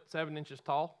 8'7"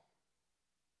 tall.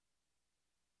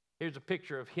 Here's a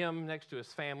picture of him next to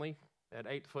his family at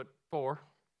 8'4".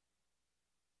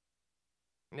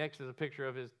 Next is a picture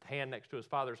of his hand next to his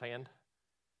father's hand.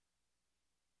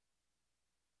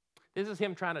 This is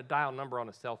him trying to dial a number on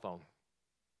his cell phone.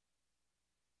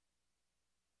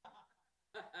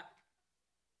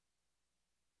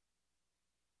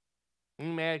 You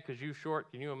mad because you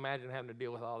short? Can you imagine having to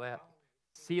deal with all that?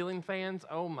 Ceiling fans?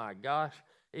 Oh my gosh.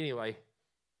 Anyway.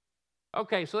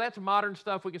 Okay, so that's modern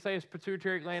stuff. We could say it's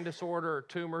pituitary gland disorder or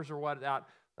tumors or whatnot.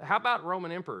 How about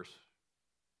Roman emperors?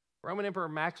 Roman Emperor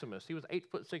Maximus, he was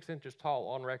 8'6" tall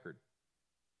on record.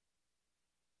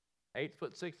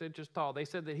 8'6" tall. They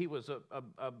said that he was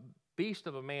a beast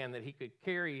of a man, that he could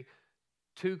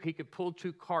pull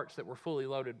 2 carts that were fully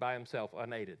loaded by himself,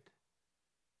 unaided.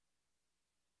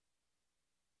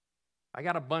 I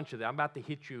got a bunch of them. I'm about to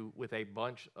hit you with a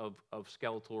bunch of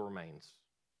skeletal remains.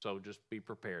 So just be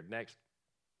prepared. Next,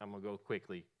 I'm going to go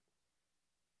quickly.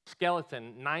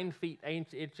 Skeleton, 9 feet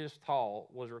 8 inches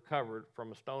tall, was recovered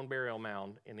from a stone burial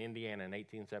mound in Indiana in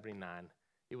 1879.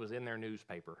 It was in their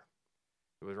newspaper.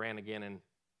 It was ran again in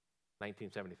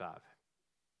 1975.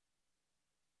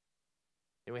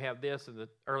 And we have this in the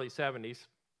early 70s.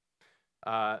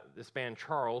 This man,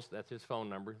 Charles, that's his phone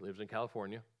number, lives in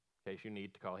California, in case you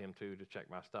need to call him too to check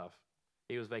my stuff.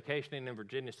 He was vacationing in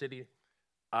Virginia City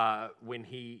when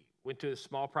he went to a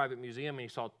small private museum, and he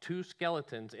saw 2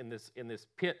 skeletons in this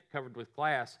pit covered with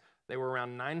glass. They were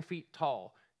around 9 feet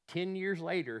tall. 10 years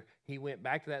later, he went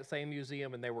back to that same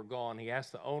museum, and they were gone. He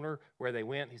asked the owner where they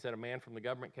went. He said a man from the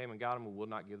government came and got them and will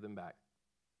not give them back.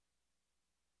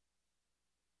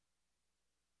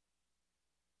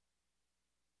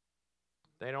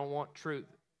 They don't want truth.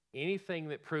 Anything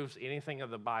that proves anything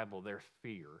of the Bible, their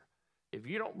fear. If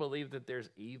you don't believe that there's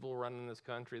evil running this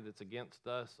country that's against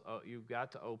us, you've got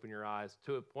to open your eyes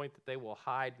to a point that they will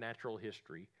hide natural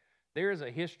history. There is a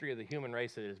history of the human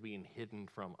race that is being hidden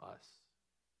from us.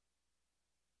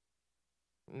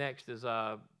 Next is,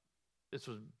 this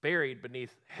was buried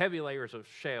beneath heavy layers of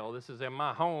shale. This is in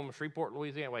my home, Shreveport,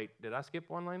 Louisiana. Wait, did I skip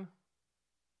one, Lena?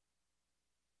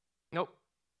 Nope,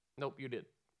 you did.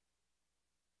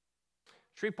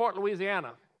 Shreveport,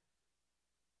 Louisiana.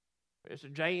 It's a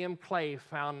J.M. Clay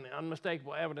found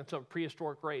unmistakable evidence of a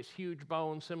prehistoric race. Huge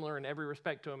bones, similar in every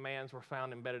respect to a man's, were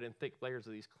found embedded in thick layers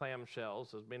of these clam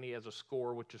shells. As many as a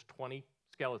score, which is 20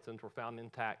 skeletons, were found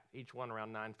intact, each one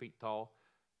around 9 feet tall.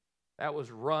 That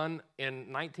was run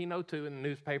in 1902 in the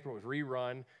newspaper. It was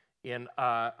rerun in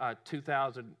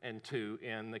 2002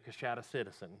 in the Coshada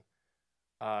Citizen.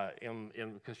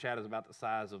 Coshada is about the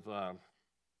size of,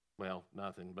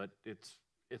 nothing, but it's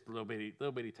a little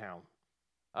bitty town.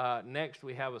 Next,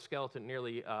 we have a skeleton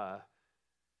nearly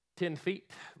 10 feet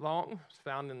long. It's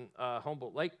found in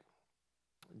Humboldt Lake,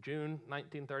 June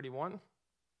 1931.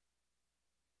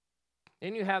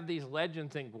 Then you have these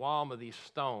legends in Guam of these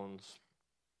stones.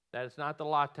 That is not the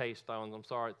latte stones. I'm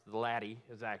sorry, it's the latte.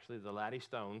 It's actually the latte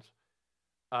stones.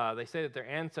 They say that their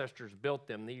ancestors built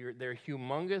them. They're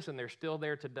humongous, and they're still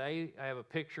there today. I have a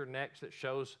picture next that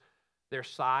shows their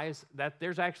size.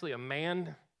 There's actually a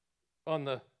man on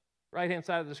the right-hand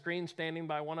side of the screen standing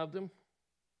by one of them.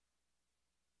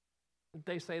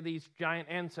 They say these giant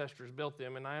ancestors built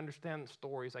them, and I understand the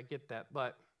stories. I get that,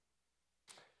 but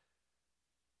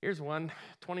here's one,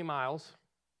 20 miles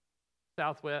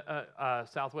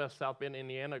southwest South Bend,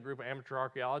 Indiana. A group of amateur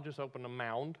archaeologists opened a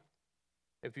mound.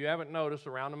 If you haven't noticed,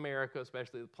 around America,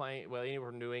 especially the plain, anywhere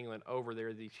in New England, over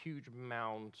there, these huge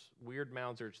mounds, weird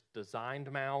mounds. There's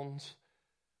designed mounds.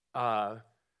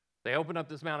 They opened up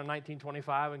this mound in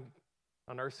 1925 and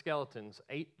unearthed skeletons,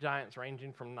 8 giants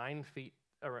ranging from 9 feet,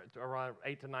 around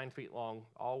 8 to 9 feet long,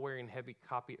 all wearing heavy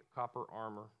copper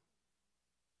armor.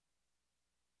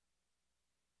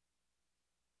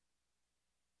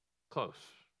 Close.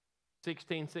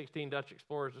 1616 Dutch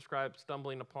explorers described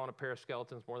stumbling upon a pair of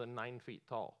skeletons more than 9 feet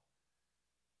tall.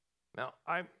 Now,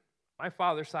 my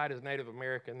father's side is Native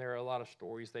American. There are a lot of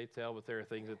stories they tell, but there are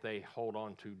things that they hold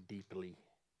on to deeply.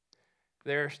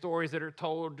 There are stories that are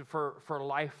told for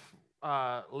life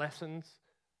lessons.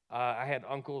 I had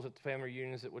uncles at the family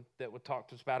reunions that would talk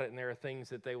to us about it, and there are things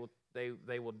that they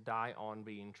will die on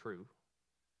being true.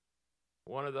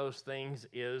 One of those things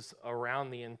is around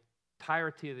the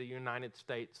entirety of the United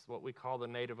States, what we call the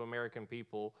Native American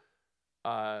people,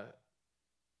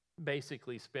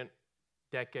 basically spent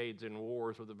decades in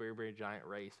wars with a very, very giant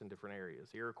race in different areas.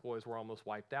 The Iroquois were almost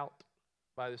wiped out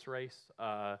by this race.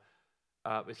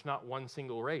 It's not one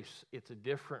single race. It's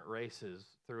different races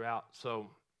throughout. So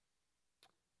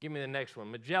give me the next one.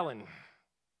 Magellan.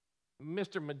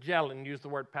 Mr. Magellan used the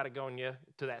word Patagonia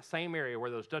to that same area where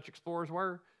those Dutch explorers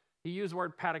were. He used the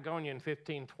word Patagonia in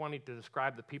 1520 to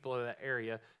describe the people of that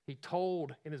area. He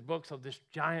told in his books of this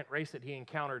giant race that he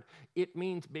encountered, it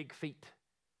means big feet.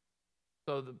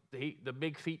 So the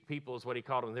big feet people is what he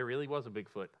called them. There really was a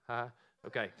Bigfoot. Huh?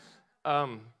 Okay.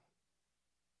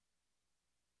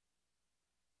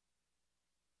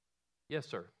 Yes,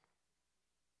 sir.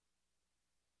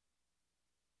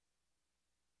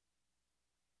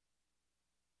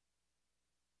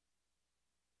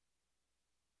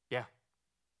 Yeah.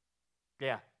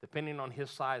 Yeah. Depending on his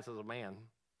size as a man,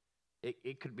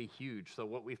 it could be huge. So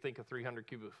what we think a 300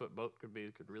 cubic foot boat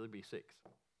could really be 6.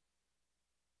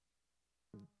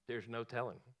 There's no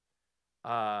telling.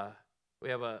 We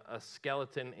have a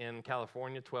skeleton in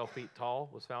California, 12 feet tall,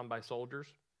 was found by soldiers.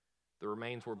 The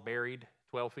remains were buried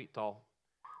 12 feet tall.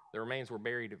 The remains were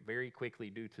buried very quickly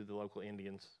due to the local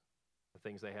Indians, the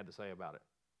things they had to say about it.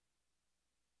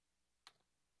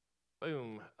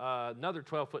 Boom. Another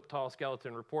 12-foot tall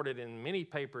skeleton reported in many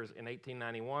papers in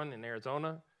 1891 in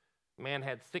Arizona. Man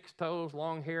had 6 toes,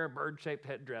 long hair, bird-shaped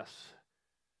headdress.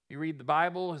 You read the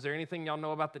Bible. Is there anything y'all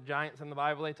know about the giants in the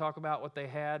Bible they talk about, what they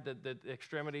had, the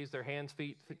extremities, their hands,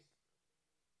 feet,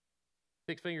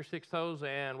 6 fingers, 6 toes,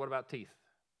 and what about teeth?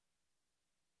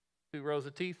 2 rows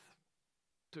of teeth.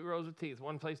 2 rows of teeth.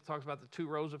 One place talks about the 2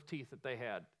 rows of teeth that they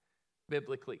had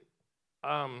biblically.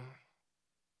 I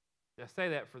say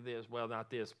that for this. Well, not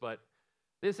this, but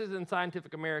this is in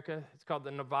Scientific America. It's called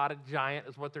the Nevada Giant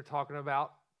is what they're talking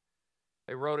about.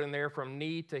 They wrote in there from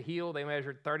knee to heel, they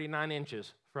measured 39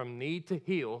 inches. From knee to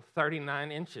heel,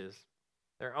 39 inches.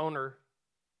 Their owner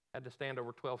had to stand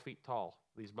over 12 feet tall,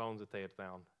 these bones that they had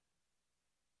found.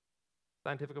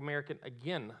 Scientific American,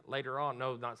 again, later on,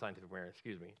 no, not Scientific American,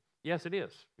 excuse me. Yes, it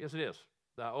is. Yes, it is.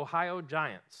 The Ohio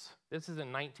Giants. This is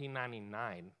in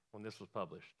 1999 when this was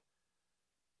published.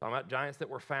 Talking about giants that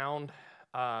were found,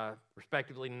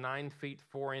 respectively 9 feet,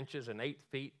 4 inches, and 8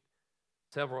 feet.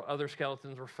 Several other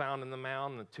skeletons were found in the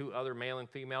mound, and the 2 other male and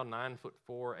female, 9 foot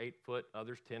 4, 8 foot,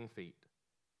 others 10 feet.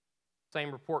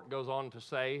 Same report goes on to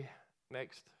say,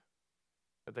 next,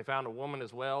 that they found a woman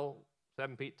as well,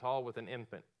 7 feet tall with an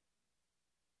infant.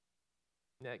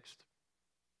 Next.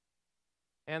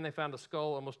 And they found a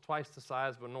skull almost twice the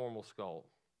size of a normal skull.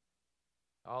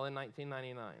 All in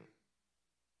 1999.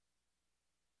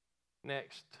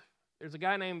 Next. There's a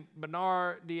guy named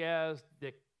Bernard Diaz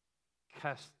de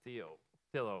Castillo,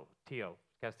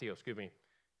 excuse me.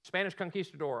 Spanish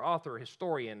conquistador, author,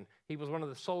 historian. He was one of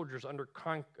the soldiers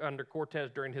under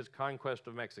Cortez during his conquest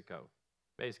of Mexico.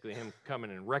 Basically, him coming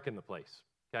and wrecking the place,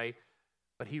 okay?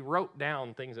 But he wrote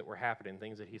down things that were happening,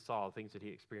 things that he saw, things that he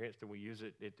experienced, and we use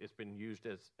it. It's been used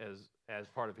as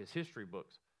part of his history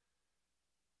books.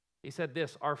 He said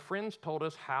this, our friends told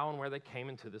us how and where they came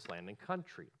into this land and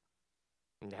country,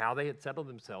 and how they had settled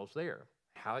themselves there.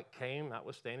 How it came,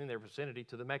 notwithstanding their vicinity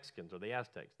to the Mexicans or the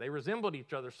Aztecs. They resembled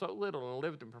each other so little and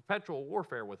lived in perpetual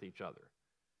warfare with each other.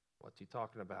 What's he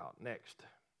talking about? Next.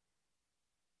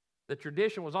 The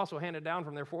tradition was also handed down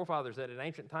from their forefathers that in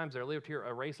ancient times there lived here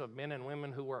a race of men and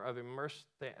women who were of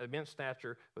immense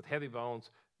stature with heavy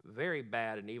bones, very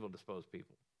bad and evil-disposed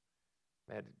people.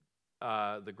 They had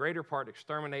the greater part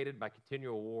exterminated by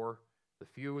continual war. The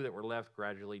few that were left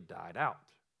gradually died out.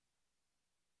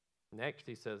 Next,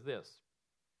 he says this.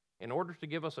 In order to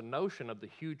give us a notion of the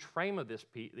huge frame of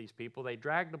these people, they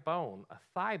dragged a bone, a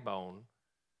thigh bone,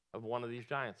 of one of these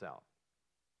giants out.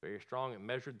 Very strong. It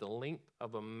measured the length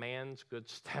of a man's good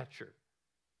stature.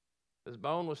 This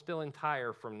bone was still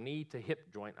entire from knee to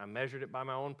hip joint. I measured it by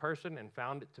my own person and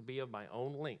found it to be of my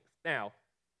own length. Now,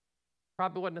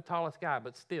 probably wasn't the tallest guy,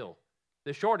 but still,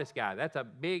 the shortest guy. That's a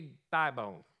big thigh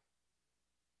bone.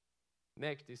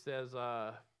 Next, he says,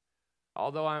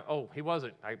 he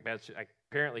wasn't.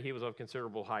 Apparently, he was of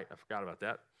considerable height. I forgot about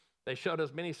that. They showed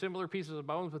us many similar pieces of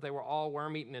bones, but they were all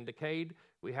worm-eaten and decayed.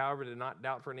 We, however, did not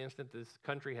doubt for an instant this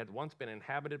country had once been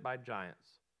inhabited by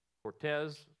giants.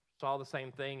 Cortez saw the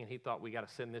same thing, and he thought, we got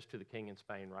to send this to the king in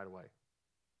Spain right away.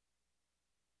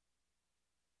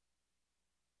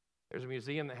 There's a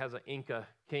museum that has an Inca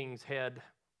king's head,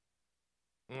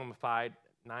 mummified,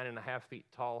 9.5 feet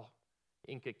tall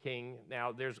Inca king.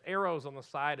 Now, there's arrows on the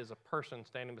side as a person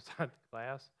standing beside the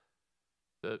glass.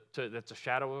 That's a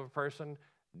shadow of a person.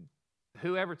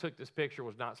 Whoever took this picture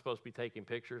was not supposed to be taking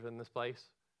pictures in this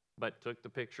place, but took the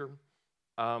picture.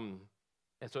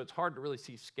 And so it's hard to really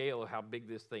see scale of how big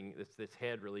this thing, this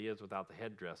head really is without the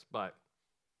headdress. But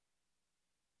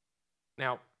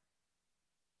now,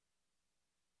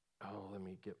 let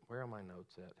me get, where are my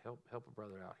notes at? Help a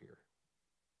brother out here.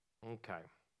 Okay.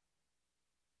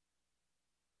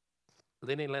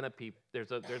 Lenni Lenape,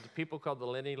 there's a people called the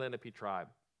Lenni Lenape tribe.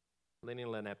 Lenni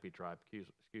Lenape tribe,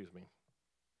 excuse me.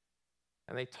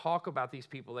 And they talk about these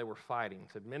people they were fighting.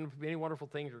 Said many wonderful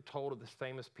things are told of this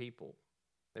famous people.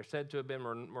 They're said to have been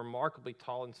remarkably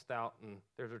tall and stout, and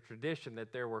there's a tradition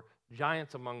that there were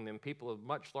giants among them, people of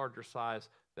much larger size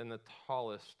than the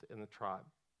tallest in the tribe.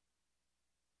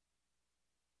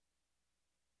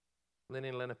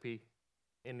 Lenni Lenape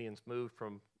Indians moved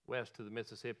from west to the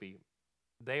Mississippi.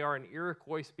 They are an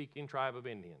Iroquois-speaking tribe of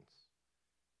Indians.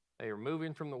 They are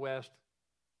moving from the west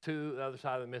to the other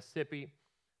side of the Mississippi.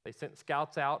 They sent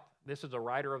scouts out. This is a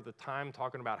writer of the time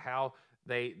talking about how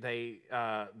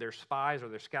their spies or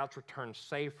their scouts returned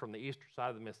safe from the eastern side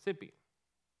of the Mississippi.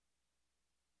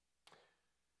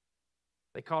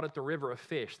 They called it the River of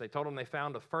Fish. They told them they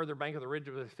found a further bank of the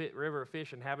River of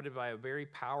Fish inhabited by a very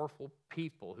powerful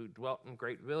people who dwelt in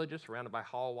great villages surrounded by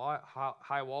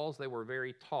high walls. They were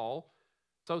very tall,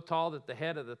 so tall that the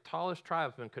head of the tallest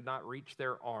tribesman could not reach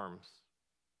their arms.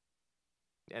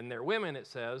 And their women, it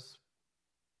says,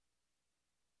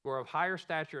 were of higher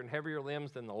stature and heavier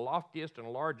limbs than the loftiest and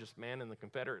largest man in the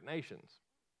Confederate nations.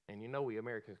 And you know we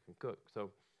Americans can cook.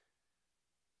 So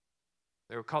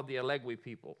they were called the Allegwe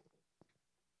people.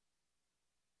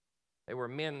 They were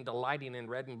men delighting in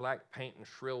red and black paint and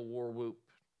shrill war whoop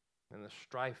and the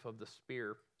strife of the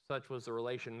spear. Such was the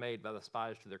relation made by the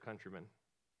spies to their countrymen.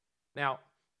 Now,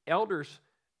 elders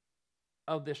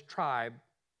of this tribe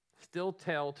still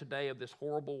tell today of this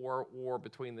horrible war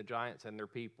between the giants and their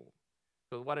people.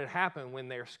 So what had happened when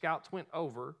their scouts went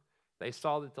over, they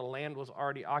saw that the land was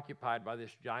already occupied by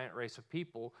this giant race of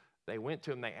people. They went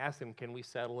to them, they asked them, can we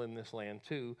settle in this land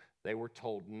too? They were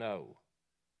told no.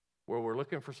 Well, we're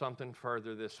looking for something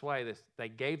further this way. They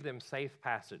gave them safe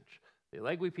passage. The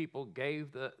Allegwe people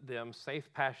gave them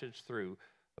safe passage through.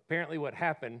 Apparently what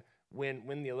happened when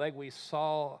the Allegwe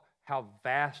saw how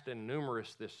vast and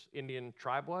numerous this Indian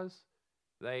tribe was,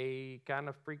 they kind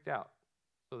of freaked out.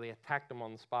 So they attacked them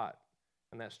on the spot.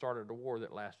 And that started a war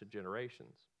that lasted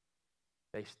generations.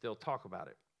 They still talk about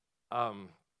it.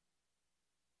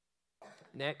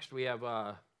 Next, we have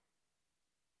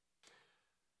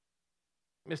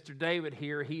Mr. David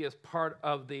here. He is part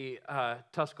of the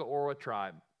Tuscarora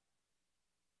tribe.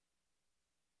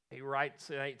 He writes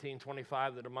in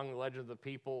 1825 that among the legends of the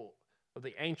people of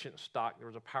the ancient stock, there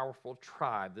was a powerful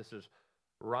tribe. This is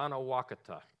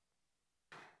Ranawakata.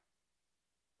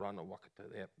 Ranawakata,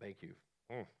 yeah, thank you.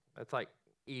 That's like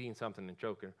eating something and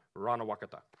choking.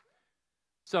 Ranawakata.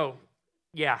 So,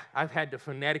 yeah, I've had to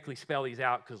phonetically spell these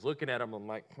out because looking at them, I'm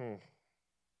like,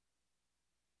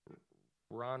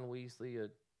 Ron Weasley,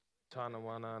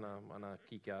 Tanawana,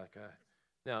 Kikaka.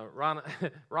 No,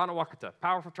 Ranawakata,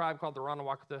 powerful tribe called the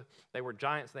Ranawakata. They were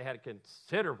giants. They had a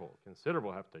considerable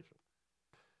habitation.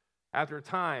 After a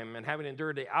time, and having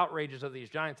endured the outrages of these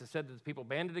giants, it said that the people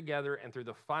banded together, and through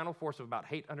the final force of about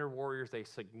 800 warriors, they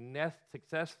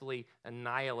successfully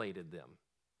annihilated them.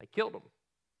 They killed them.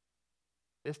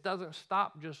 This doesn't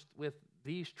stop just with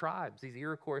these tribes, these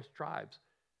Iroquois tribes.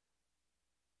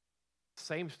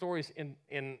 Same stories in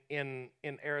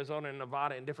Arizona and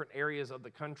Nevada and different areas of the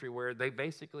country where they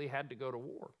basically had to go to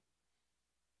war.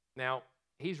 Now,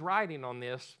 he's writing on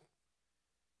this.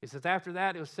 He says, after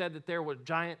that, it was said that there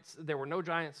were no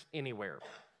giants anywhere.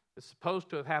 It's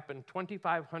supposed to have happened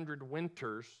 2,500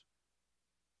 winters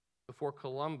before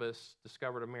Columbus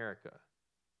discovered America.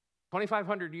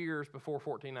 2,500 years before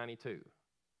 1492.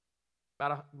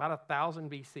 About 1,000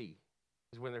 BC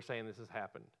is when they're saying this has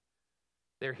happened.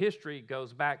 Their history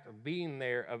goes back of being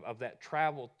there, of that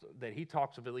travel that he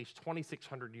talks of at least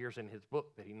 2,600 years in his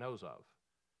book that he knows of.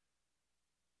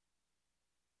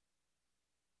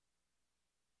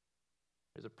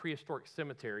 There's a prehistoric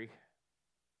cemetery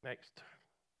next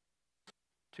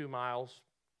 2 miles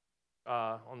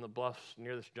on the bluffs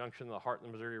near this junction of the Heart and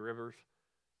the Missouri Rivers.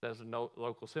 There's a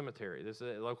local cemetery. This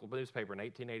is a local newspaper in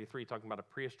 1883 talking about a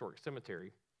prehistoric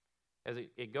cemetery. As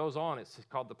it goes on, it's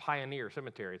called the Pioneer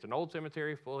Cemetery. It's an old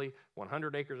cemetery, fully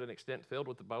 100 acres in extent, filled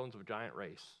with the bones of a giant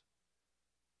race.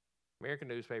 American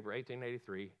newspaper,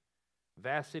 1883.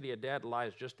 Vast city of dead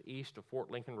lies just east of Fort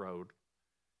Lincoln Road.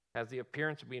 Has the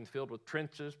appearance of being filled with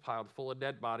trenches, piled full of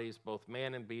dead bodies, both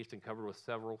man and beast, and covered with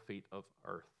several feet of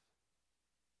earth.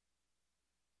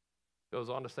 Goes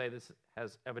on to say this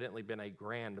has evidently been a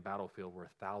grand battlefield where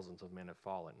thousands of men have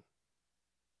fallen.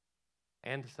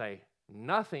 And to say,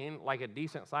 Nothing like a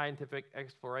decent scientific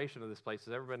exploration of this place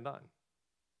has ever been done.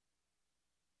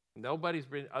 Nobody's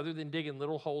been, other than digging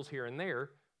little holes here and there,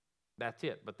 that's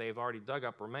it. But they've already dug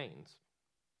up remains.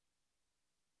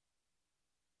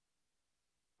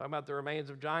 Talking about the remains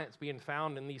of giants being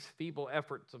found in these feeble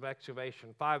efforts of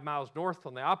excavation. 5 miles north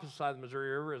on the opposite side of the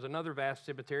Missouri River is another vast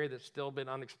cemetery that's still been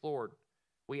unexplored.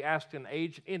 We asked an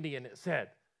aged Indian, it said,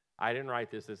 I didn't write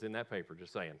this, it's in that paper,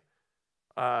 just saying.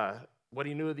 What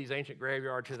he knew of these ancient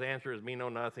graveyards, his answer is, me know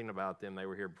nothing about them. They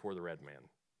were here before the red man.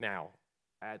 Now,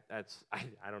 I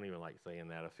don't even like saying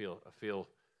that. I feel,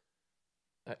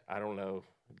 I don't know,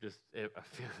 I feel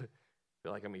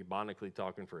like I'm ebonically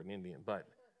talking for an Indian, but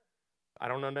I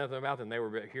don't know nothing about them. They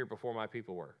were here before my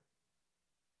people were.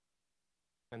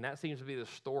 And that seems to be the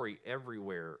story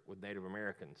everywhere with Native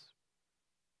Americans.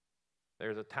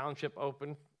 There's a township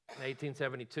opened in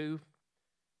 1872.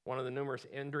 One of the numerous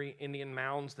Indian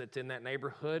mounds that's in that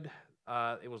neighborhood,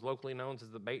 it was locally known as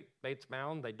the Bates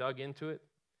Mound. They dug into it.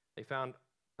 They found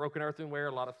broken earthenware,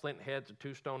 a lot of flint heads, and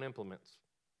 2 stone implements.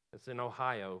 It's in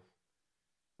Ohio.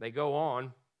 They go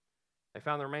on. They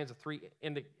found the remains of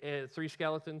 3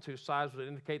 skeletons whose size would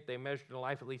indicate they measured in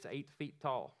life at least 8 feet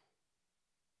tall.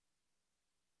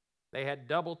 They had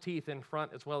double teeth in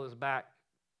front as well as back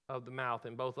of the mouth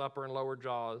in both upper and lower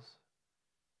jaws.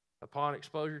 Upon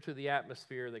exposure to the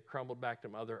atmosphere, they crumbled back to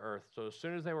Mother Earth. So as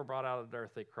soon as they were brought out of the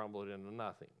earth, they crumbled into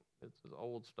nothing. It's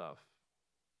old stuff.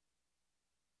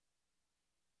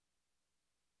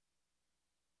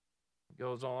 It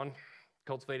goes on.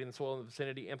 Cultivating the soil in the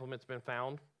vicinity, implements been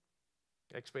found.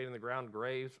 Excavating the ground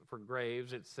for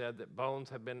graves, it said that bones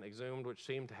have been exhumed which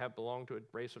seem to have belonged to a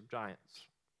race of giants.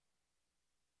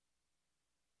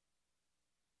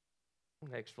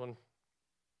 Next one.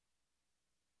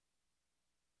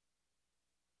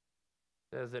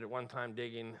 Says that at one time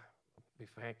digging, he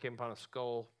came upon a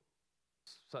skull.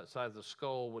 Size the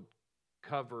skull would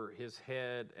cover his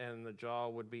head and the jaw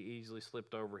would be easily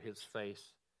slipped over his face,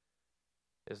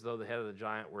 as though the head of the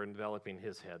giant were enveloping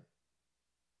his head.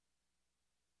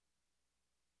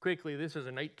 Quickly, this is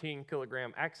an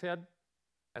 18-kilogram axe head.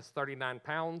 That's 39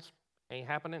 pounds. Ain't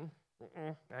happening.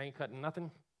 I ain't cutting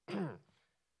nothing.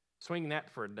 Swing that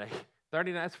for a day.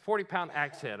 39, that's a 40-pound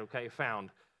axe head, okay, found.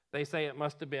 They say it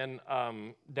must have been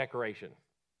decoration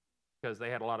because they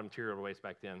had a lot of material to waste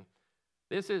back then.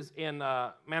 This is in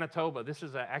Manitoba. This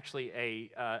is actually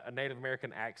a Native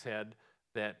American axe head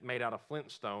that made out of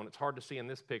flintstone. It's hard to see in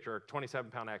this picture, a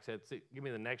 27-pound axe head. See, give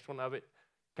me the next one of it.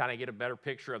 Kind of get a better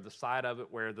picture of the side of it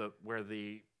where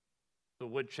the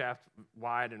wood shaft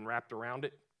wide and wrapped around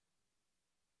it.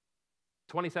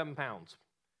 27 pounds.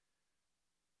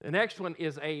 The next one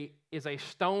is a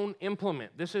stone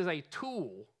implement. This is a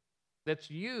tool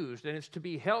that's used, and it's to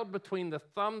be held between the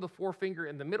thumb, the forefinger,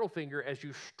 and the middle finger as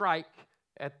you strike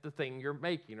at the thing you're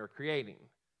making or creating.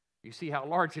 You see how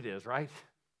large it is, right?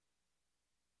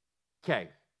 Okay.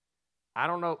 I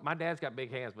don't know. My dad's got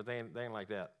big hands, but they ain't like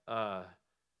that.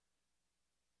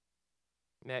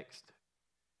 Next.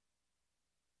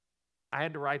 I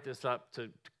had to write this up to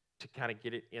kind of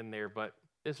get it in there, but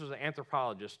this was an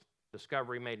anthropologist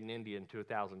discovery made in India in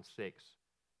 2006.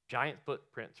 Giant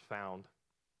footprints found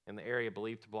in the area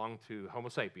believed to belong to Homo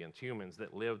sapiens, humans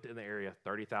that lived in the area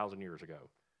 30,000 years ago.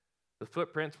 The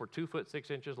footprints were 2 foot 6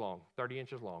 inches long, 30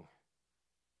 inches long.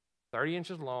 30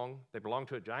 inches long. They belonged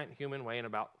to a giant human weighing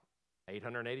about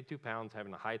 882 pounds,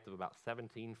 having a height of about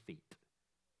 17 feet.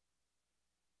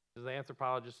 This is an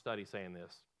anthropologist study saying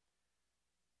this.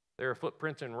 There are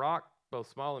footprints in rock,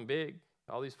 both small and big.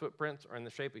 All these footprints are in the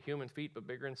shape of human feet, but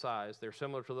bigger in size. They're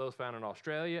similar to those found in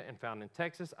Australia and found in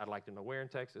Texas. I'd like to know where in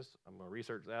Texas. I'm going to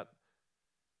research that.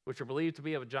 Which are believed to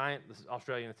be of a giant, this is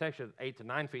Australian and Texas, 8 to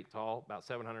 9 feet tall, about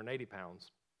 780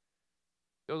 pounds.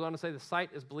 Goes on to say the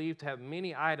site is believed to have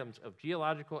many items of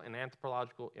geological and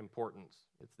anthropological importance.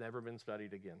 It's never been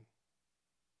studied again.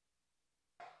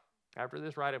 After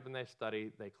this write-up in their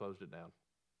study, they closed it down.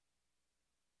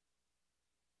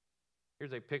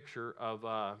 Here's a picture of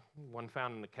one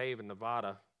found in a cave in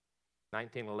Nevada,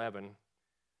 1911.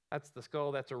 That's the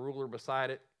skull. That's a ruler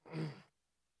beside it.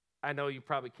 I know you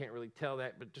probably can't really tell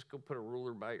that, but just go put a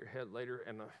ruler by your head later.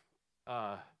 And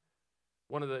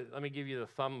let me give you the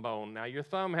thumb bone. Now, your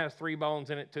thumb has 3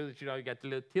 bones in it, too, that you know. You got the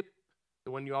little tip,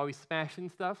 the one you always smash and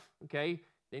stuff, okay?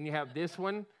 Then you have this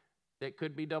one that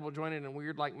could be double jointed and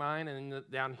weird like mine, and then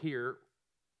down here,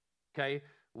 okay?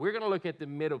 We're going to look at the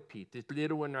middle piece, this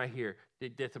little one right here,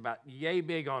 that's about yay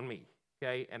big on me,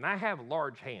 okay? And I have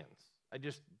large hands. I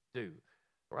just do.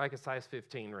 Or like a size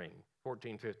 15 ring,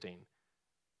 14, 15.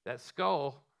 That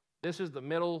skull, this is the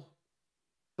middle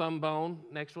thumb bone.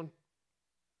 Next one.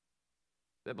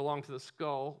 that belonged to the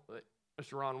skull that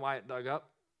Mr. Ron Wyatt dug up.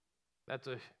 That's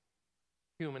a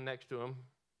human next to him.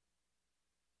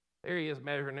 There he is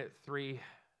measuring it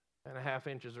 3.5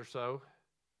 inches or so.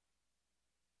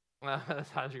 That's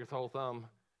how's your whole thumb.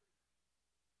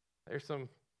 There's some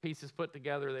pieces put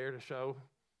together there to show.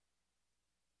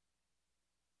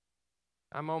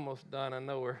 I'm almost done. I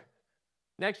know we're.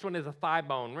 Next one is a thigh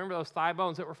bone. Remember those thigh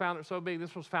bones that were found that are so big?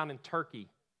 This was found in Turkey.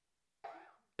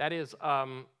 That is,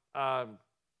 I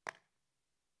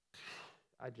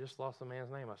just lost the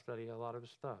man's name. I study a lot of his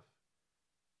stuff.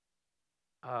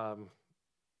 I'll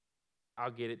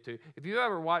get it too. If you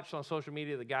ever watched on social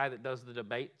media the guy that does the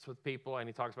debates with people and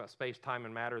he talks about space, time,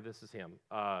 and matter, this is him.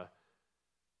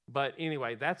 But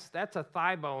anyway, that's a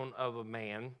thigh bone of a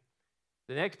man.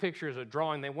 The next picture is a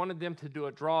drawing. They wanted them to do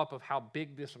a draw up of how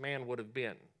big this man would have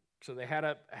been. So they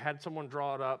had someone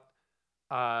draw it up.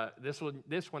 This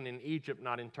one in Egypt,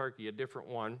 not in Turkey, a different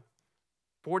one.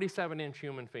 47-inch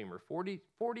human femur.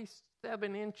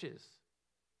 47 inches.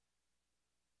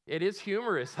 It is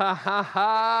humorous. Ha, ha,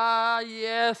 ha.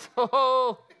 Yes.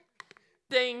 Oh,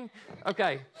 ding.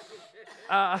 Okay.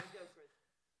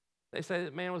 They say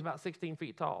that man was about 16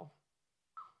 feet tall.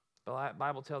 The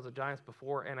Bible tells the giants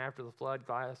before and after the flood,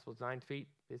 Goliath was 9 feet.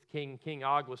 His King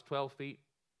Og was 12 feet,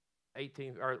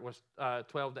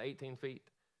 12 to 18 feet.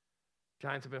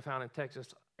 Giants have been found in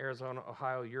Texas, Arizona,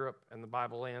 Ohio, Europe, and the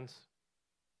Bible lands.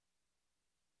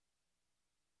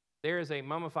 There is a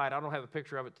mummified, I don't have a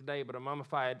picture of it today, but a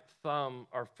mummified thumb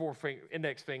or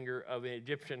index finger of an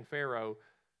Egyptian pharaoh.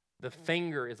 The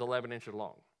finger is 11 inches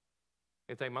long.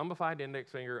 It's a mummified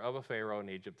index finger of a pharaoh in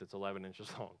Egypt that's 11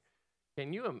 inches long.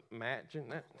 Can you imagine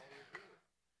that?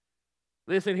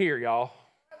 Listen here, y'all.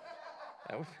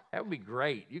 That would be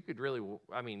great. You could really,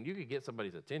 you could get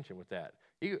somebody's attention with that.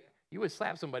 You would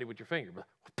slap somebody with your finger.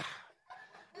 But,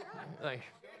 like,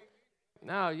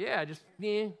 no, yeah, just,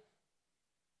 yeah.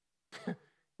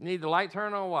 Need the light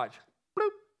turned on, watch. Bloop.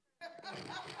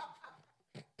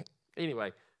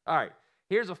 Anyway, all right.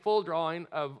 Here's a full drawing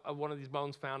of one of these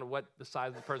bones found of what the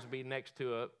size of the person would be next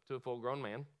to a full-grown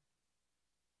man.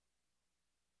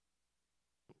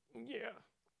 Yeah.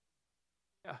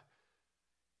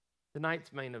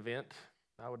 Tonight's main event,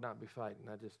 I would not be fighting.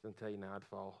 I just didn't tell you now I'd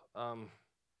fall.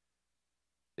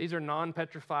 These are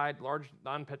large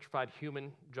non-petrified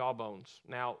human jaw bones.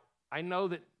 Now, I know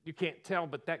that you can't tell,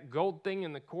 but that gold thing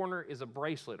in the corner is a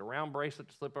bracelet, a round bracelet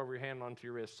to slip over your hand onto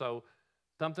your wrist. So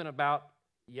something about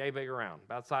yay big around,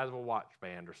 about the size of a watch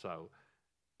band or so.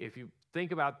 If you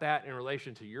think about that in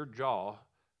relation to your jaw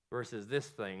versus this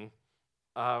thing,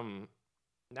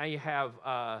 now you have,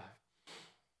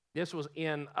 this was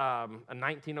in a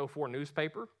 1904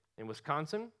 newspaper in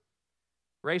Wisconsin.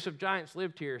 Race of giants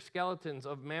lived here. Skeletons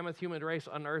of mammoth human race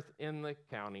unearthed in the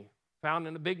county, found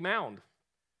in a big mound.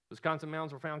 Wisconsin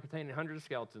mounds were found containing hundreds of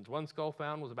skeletons. One skull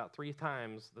found was about 3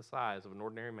 times the size of an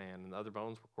ordinary man, and the other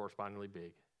bones were correspondingly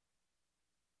big.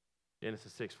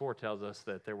 Genesis 6:4 tells us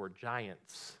that there were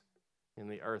giants in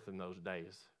the earth in those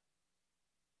days.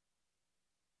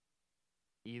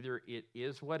 Either it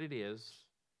is what it is,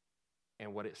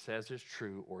 and what it says is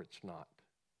true, or it's not.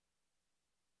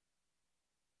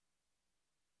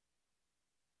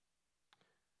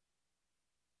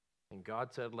 And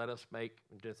God said, let us make,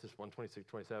 Genesis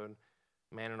 1:26-27,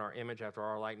 man in our image after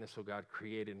our likeness. So God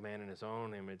created man in his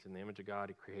own image. In the image of God,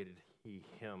 he created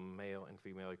him, male and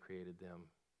female, he created them.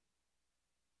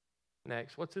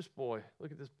 Next, what's this boy?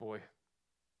 Look at this boy.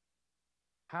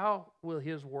 How will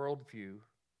his worldview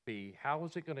be? How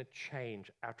is it going to change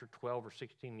after 12 or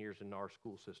 16 years in our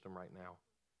school system right now?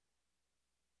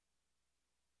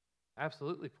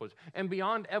 Absolutely. And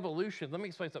beyond evolution, let me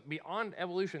explain something. Beyond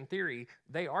evolution theory,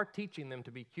 they are teaching them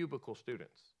to be cubicle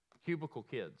students, cubicle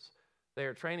kids. They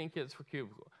are training kids for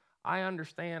cubicle. I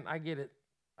understand. I get it.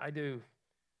 I do.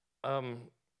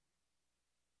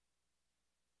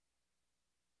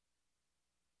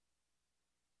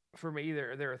 For me,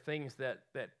 there are things that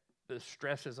the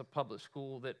stresses of public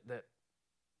school that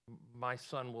my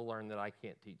son will learn that I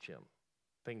can't teach him.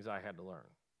 Things I had to learn.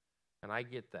 And I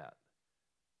get that.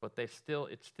 But it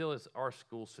still is our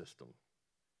school system.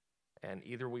 And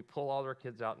either we pull all our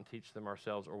kids out and teach them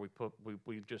ourselves, or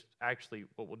we just actually,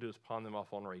 what we'll do is pawn them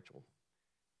off on Rachel.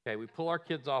 Okay, we pull our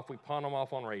kids off, we pawn them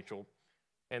off on Rachel,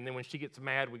 and then when she gets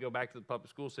mad, we go back to the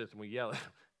public school system, we yell at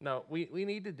her. No, we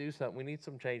need to do something. We need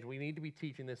some change. We need to be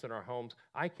teaching this in our homes.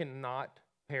 I cannot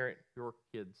parent your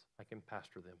kids. I can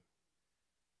pastor them.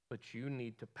 But you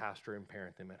need to pastor and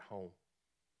parent them at home.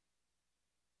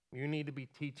 You need to be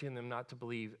teaching them not to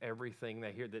believe everything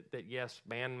they hear, that yes,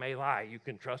 man may lie. You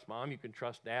can trust mom, you can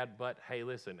trust dad, but hey,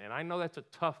 listen. And I know that's a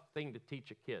tough thing to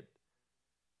teach a kid.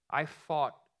 I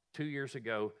fought 2 years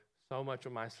ago so much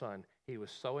with my son. He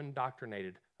was so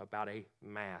indoctrinated about a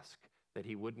mask that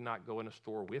he would not go in a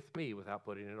store with me without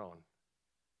putting it on.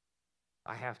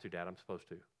 I have to, Dad. I'm supposed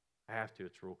to. I have to.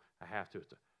 It's a rule. I have to.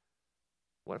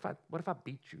 What if I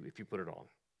beat you if you put it on?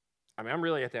 I mean, I'm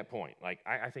really at that point. Like,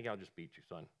 I think I'll just beat you,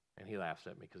 son. And he laughs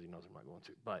at me because he knows I'm not going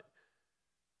to. But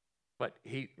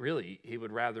he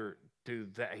would rather do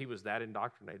that. He was that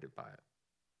indoctrinated by it.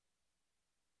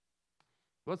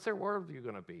 What's their worldview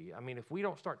going to be? I mean, if we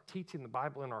don't start teaching the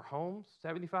Bible in our homes,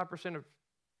 75% of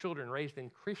children raised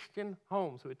in Christian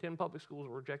homes who attend public schools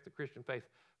will reject the Christian faith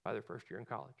by their first year in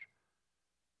college.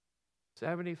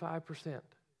 75%.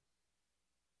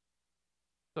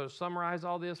 So to summarize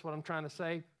all this, what I'm trying to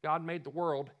say, God made the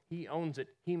world. He owns it.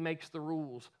 He makes the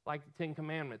rules, like the Ten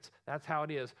Commandments. That's how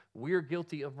it is. We're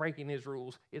guilty of breaking his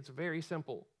rules. It's very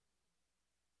simple.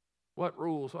 What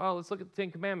rules? Well, let's look at the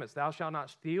Ten Commandments. Thou shalt not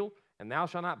steal, and thou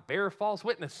shalt not bear false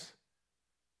witness.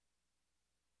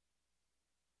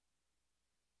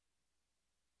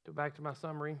 Go back to my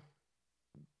summary.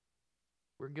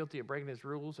 We're guilty of breaking his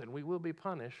rules, and we will be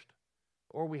punished,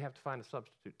 or we have to find a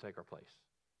substitute to take our place.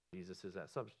 Jesus is that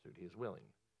substitute. He is willing.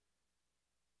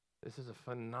 This is a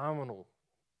phenomenal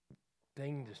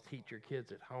thing to teach your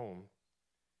kids at home,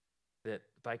 that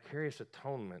vicarious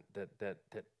atonement, that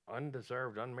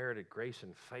undeserved, unmerited grace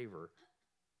and favor.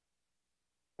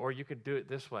 Or you could do it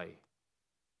this way.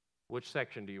 Which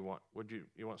section do you want?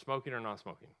 You want smoking or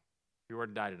non-smoking? If you were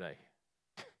to die today.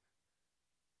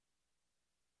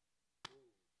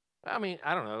 I mean,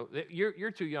 I don't know.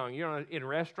 You're too young. You know, in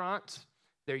restaurants,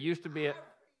 there used to be a...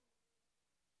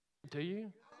 Do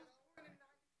you?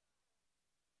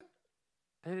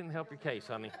 That didn't help your case,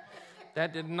 honey.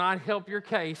 That did not help your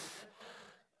case.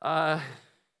 All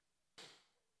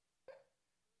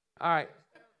right.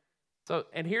 So,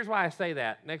 and here's why I say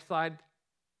that. Next slide.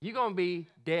 You're going to be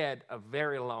dead a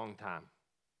very long time.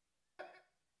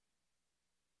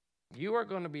 You are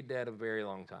going to be dead a very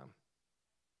long time.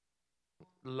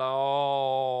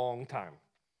 Long time.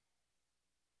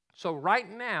 So right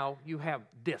now, you have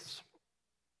this.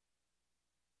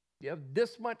 You have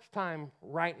this much time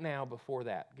right now before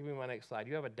that. Give me my next slide.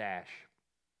 You have a dash.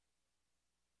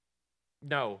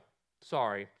 No,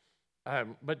 sorry.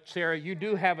 But Sarah, you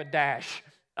do have a dash.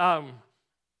 That's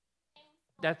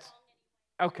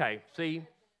okay. See,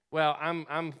 well,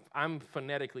 I'm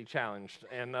phonetically challenged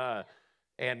and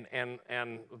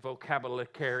vocabulary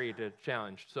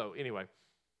challenged. So anyway,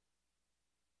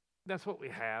 that's what we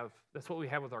have. That's what we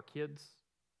have with our kids.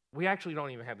 We actually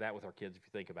don't even have that with our kids if you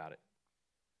think about it.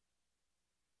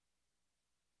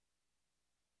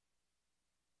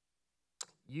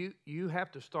 You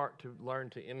have to start to learn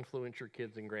to influence your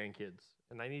kids and grandkids.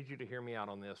 And I need you to hear me out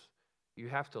on this. You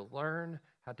have to learn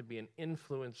how to be an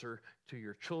influencer to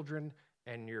your children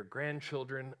and your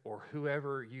grandchildren or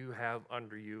whoever you have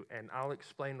under you. And I'll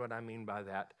explain what I mean by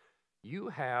that. You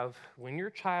have, when your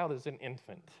child is an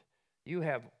infant, you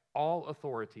have all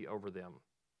authority over them.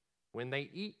 When they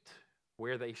eat,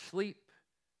 where they sleep,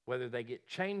 whether they get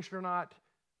changed or not,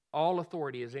 all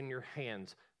authority is in your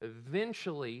hands.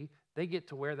 Eventually, they get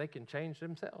to where they can change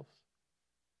themselves.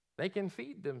 They can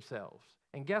feed themselves.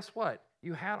 And guess what?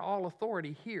 You had all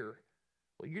authority here.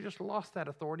 Well, you just lost that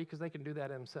authority because they can do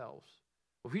that themselves.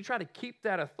 Well, if you try to keep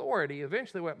that authority,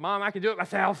 eventually, Mom, I can do it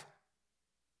myself.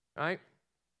 Right?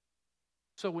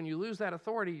 So when you lose that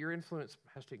authority, your influence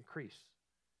has to increase.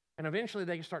 And eventually,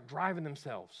 they can start driving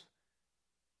themselves.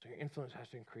 So your influence has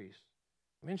to increase.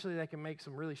 Eventually, they can make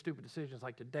some really stupid decisions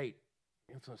like to date.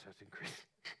 Your influence has to increase.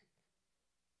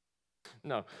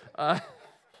 No.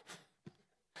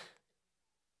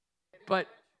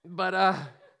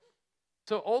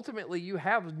 So ultimately, you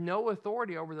have no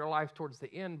authority over their life towards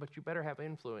the end, but you better have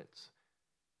influence.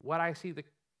 What I see the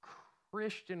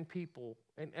Christian people,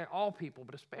 and all people,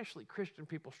 but especially Christian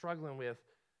people struggling with,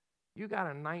 you got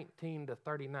a 19 to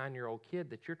 39-year-old kid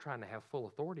that you're trying to have full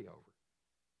authority over.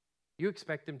 You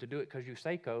expect them to do it because you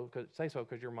say so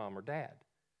because you're mom or dad.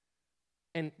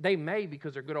 And they may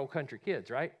because they're good old country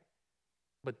kids, right?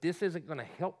 But this isn't going to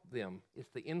help them.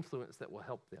 It's the influence that will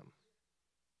help them.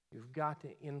 You've got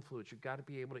to influence. You've got to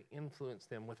be able to influence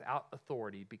them without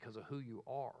authority because of who you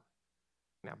are.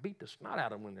 Now, beat the snot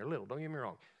out of them when they're little. Don't get me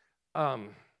wrong.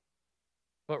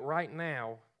 But right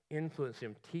now, influence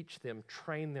them, teach them,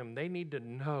 train them. They need to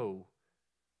know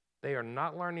they are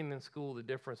not learning in school the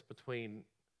difference between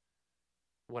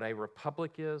what a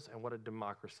republic is and what a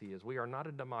democracy is. We are not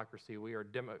a democracy. We are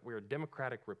a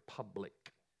democratic republic.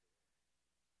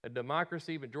 A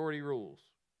democracy, majority rules.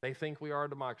 They think we are a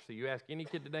democracy. You ask any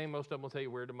kid today, most of them will tell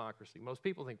you we're a democracy. Most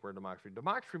people think we're a democracy.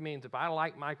 Democracy means if I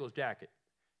like Michael's jacket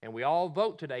and we all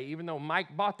vote today, even though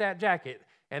Mike bought that jacket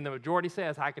and the majority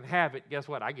says I can have it, guess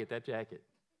what? I get that jacket.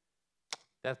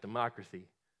 That's democracy.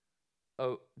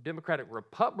 A Democratic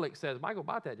Republic says, Michael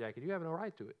bought that jacket. You have no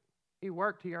right to it. He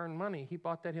worked, he earned money, he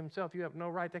bought that himself. You have no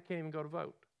right. That can't even go to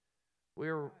vote.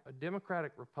 We're a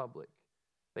Democratic Republic.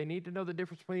 They need to know the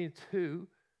difference between the two,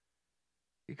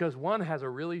 because one has a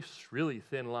really, really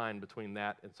thin line between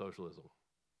that and socialism.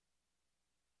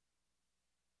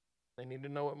 They need to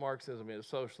know what Marxism is,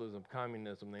 socialism,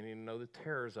 communism. They need to know the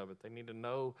terrors of it. They need to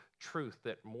know truth,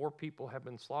 that more people have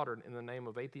been slaughtered in the name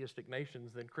of atheistic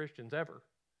nations than Christians ever.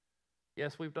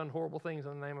 Yes, we've done horrible things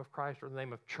in the name of Christ, or the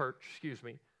name of church,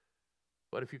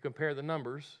 but if you compare the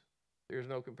numbers, there's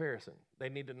no comparison. They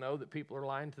need to know that people are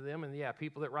lying to them, and yeah,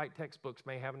 people that write textbooks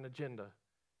may have an agenda,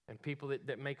 and people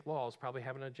that make laws probably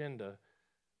have an agenda.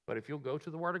 But if you'll go to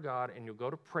the Word of God, and you'll go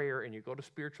to prayer, and you go to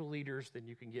spiritual leaders, then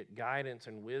you can get guidance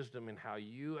and wisdom in how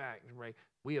you act.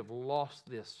 We have lost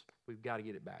this. We've got to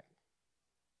get it back.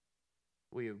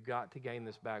 We have got to gain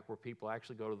this back, where people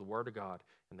actually go to the Word of God,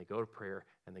 and they go to prayer,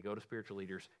 and they go to spiritual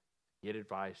leaders, get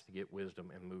advice, to get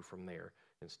wisdom, and move from there,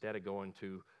 instead of going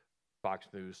to Fox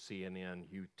News, CNN,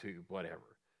 YouTube,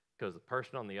 whatever. Because the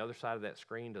person on the other side of that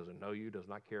screen doesn't know you, does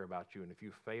not care about you, and if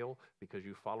you fail because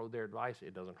you followed their advice,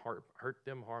 it doesn't hurt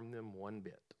them, harm them one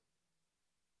bit.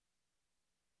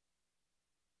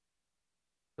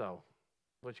 So,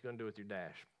 what you going to do with your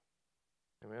dash?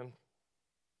 Amen?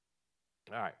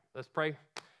 All right, let's pray.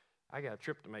 I got a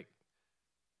trip to make.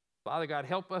 Father God,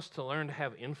 help us to learn to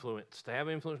have influence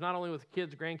not only with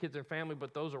kids, grandkids, and family,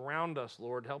 but those around us,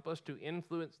 Lord. Help us to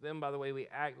influence them by the way we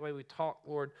act, the way we talk,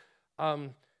 Lord,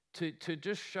 to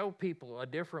just show people a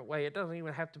different way. It doesn't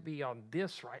even have to be on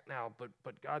this right now, but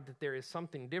God, that there is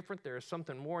something different, there is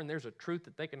something more, and there's a truth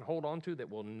that they can hold on to that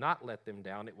will not let them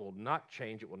down. It will not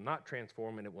change, it will not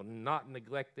transform, and it will not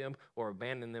neglect them or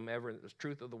abandon them ever. It is the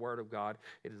truth of the Word of God.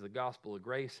 It is the gospel of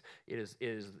grace. It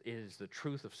is the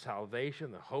truth of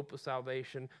salvation, the hope of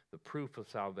salvation, the proof of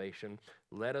salvation.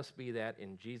 Let us be that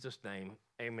in Jesus' name.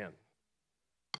 Amen.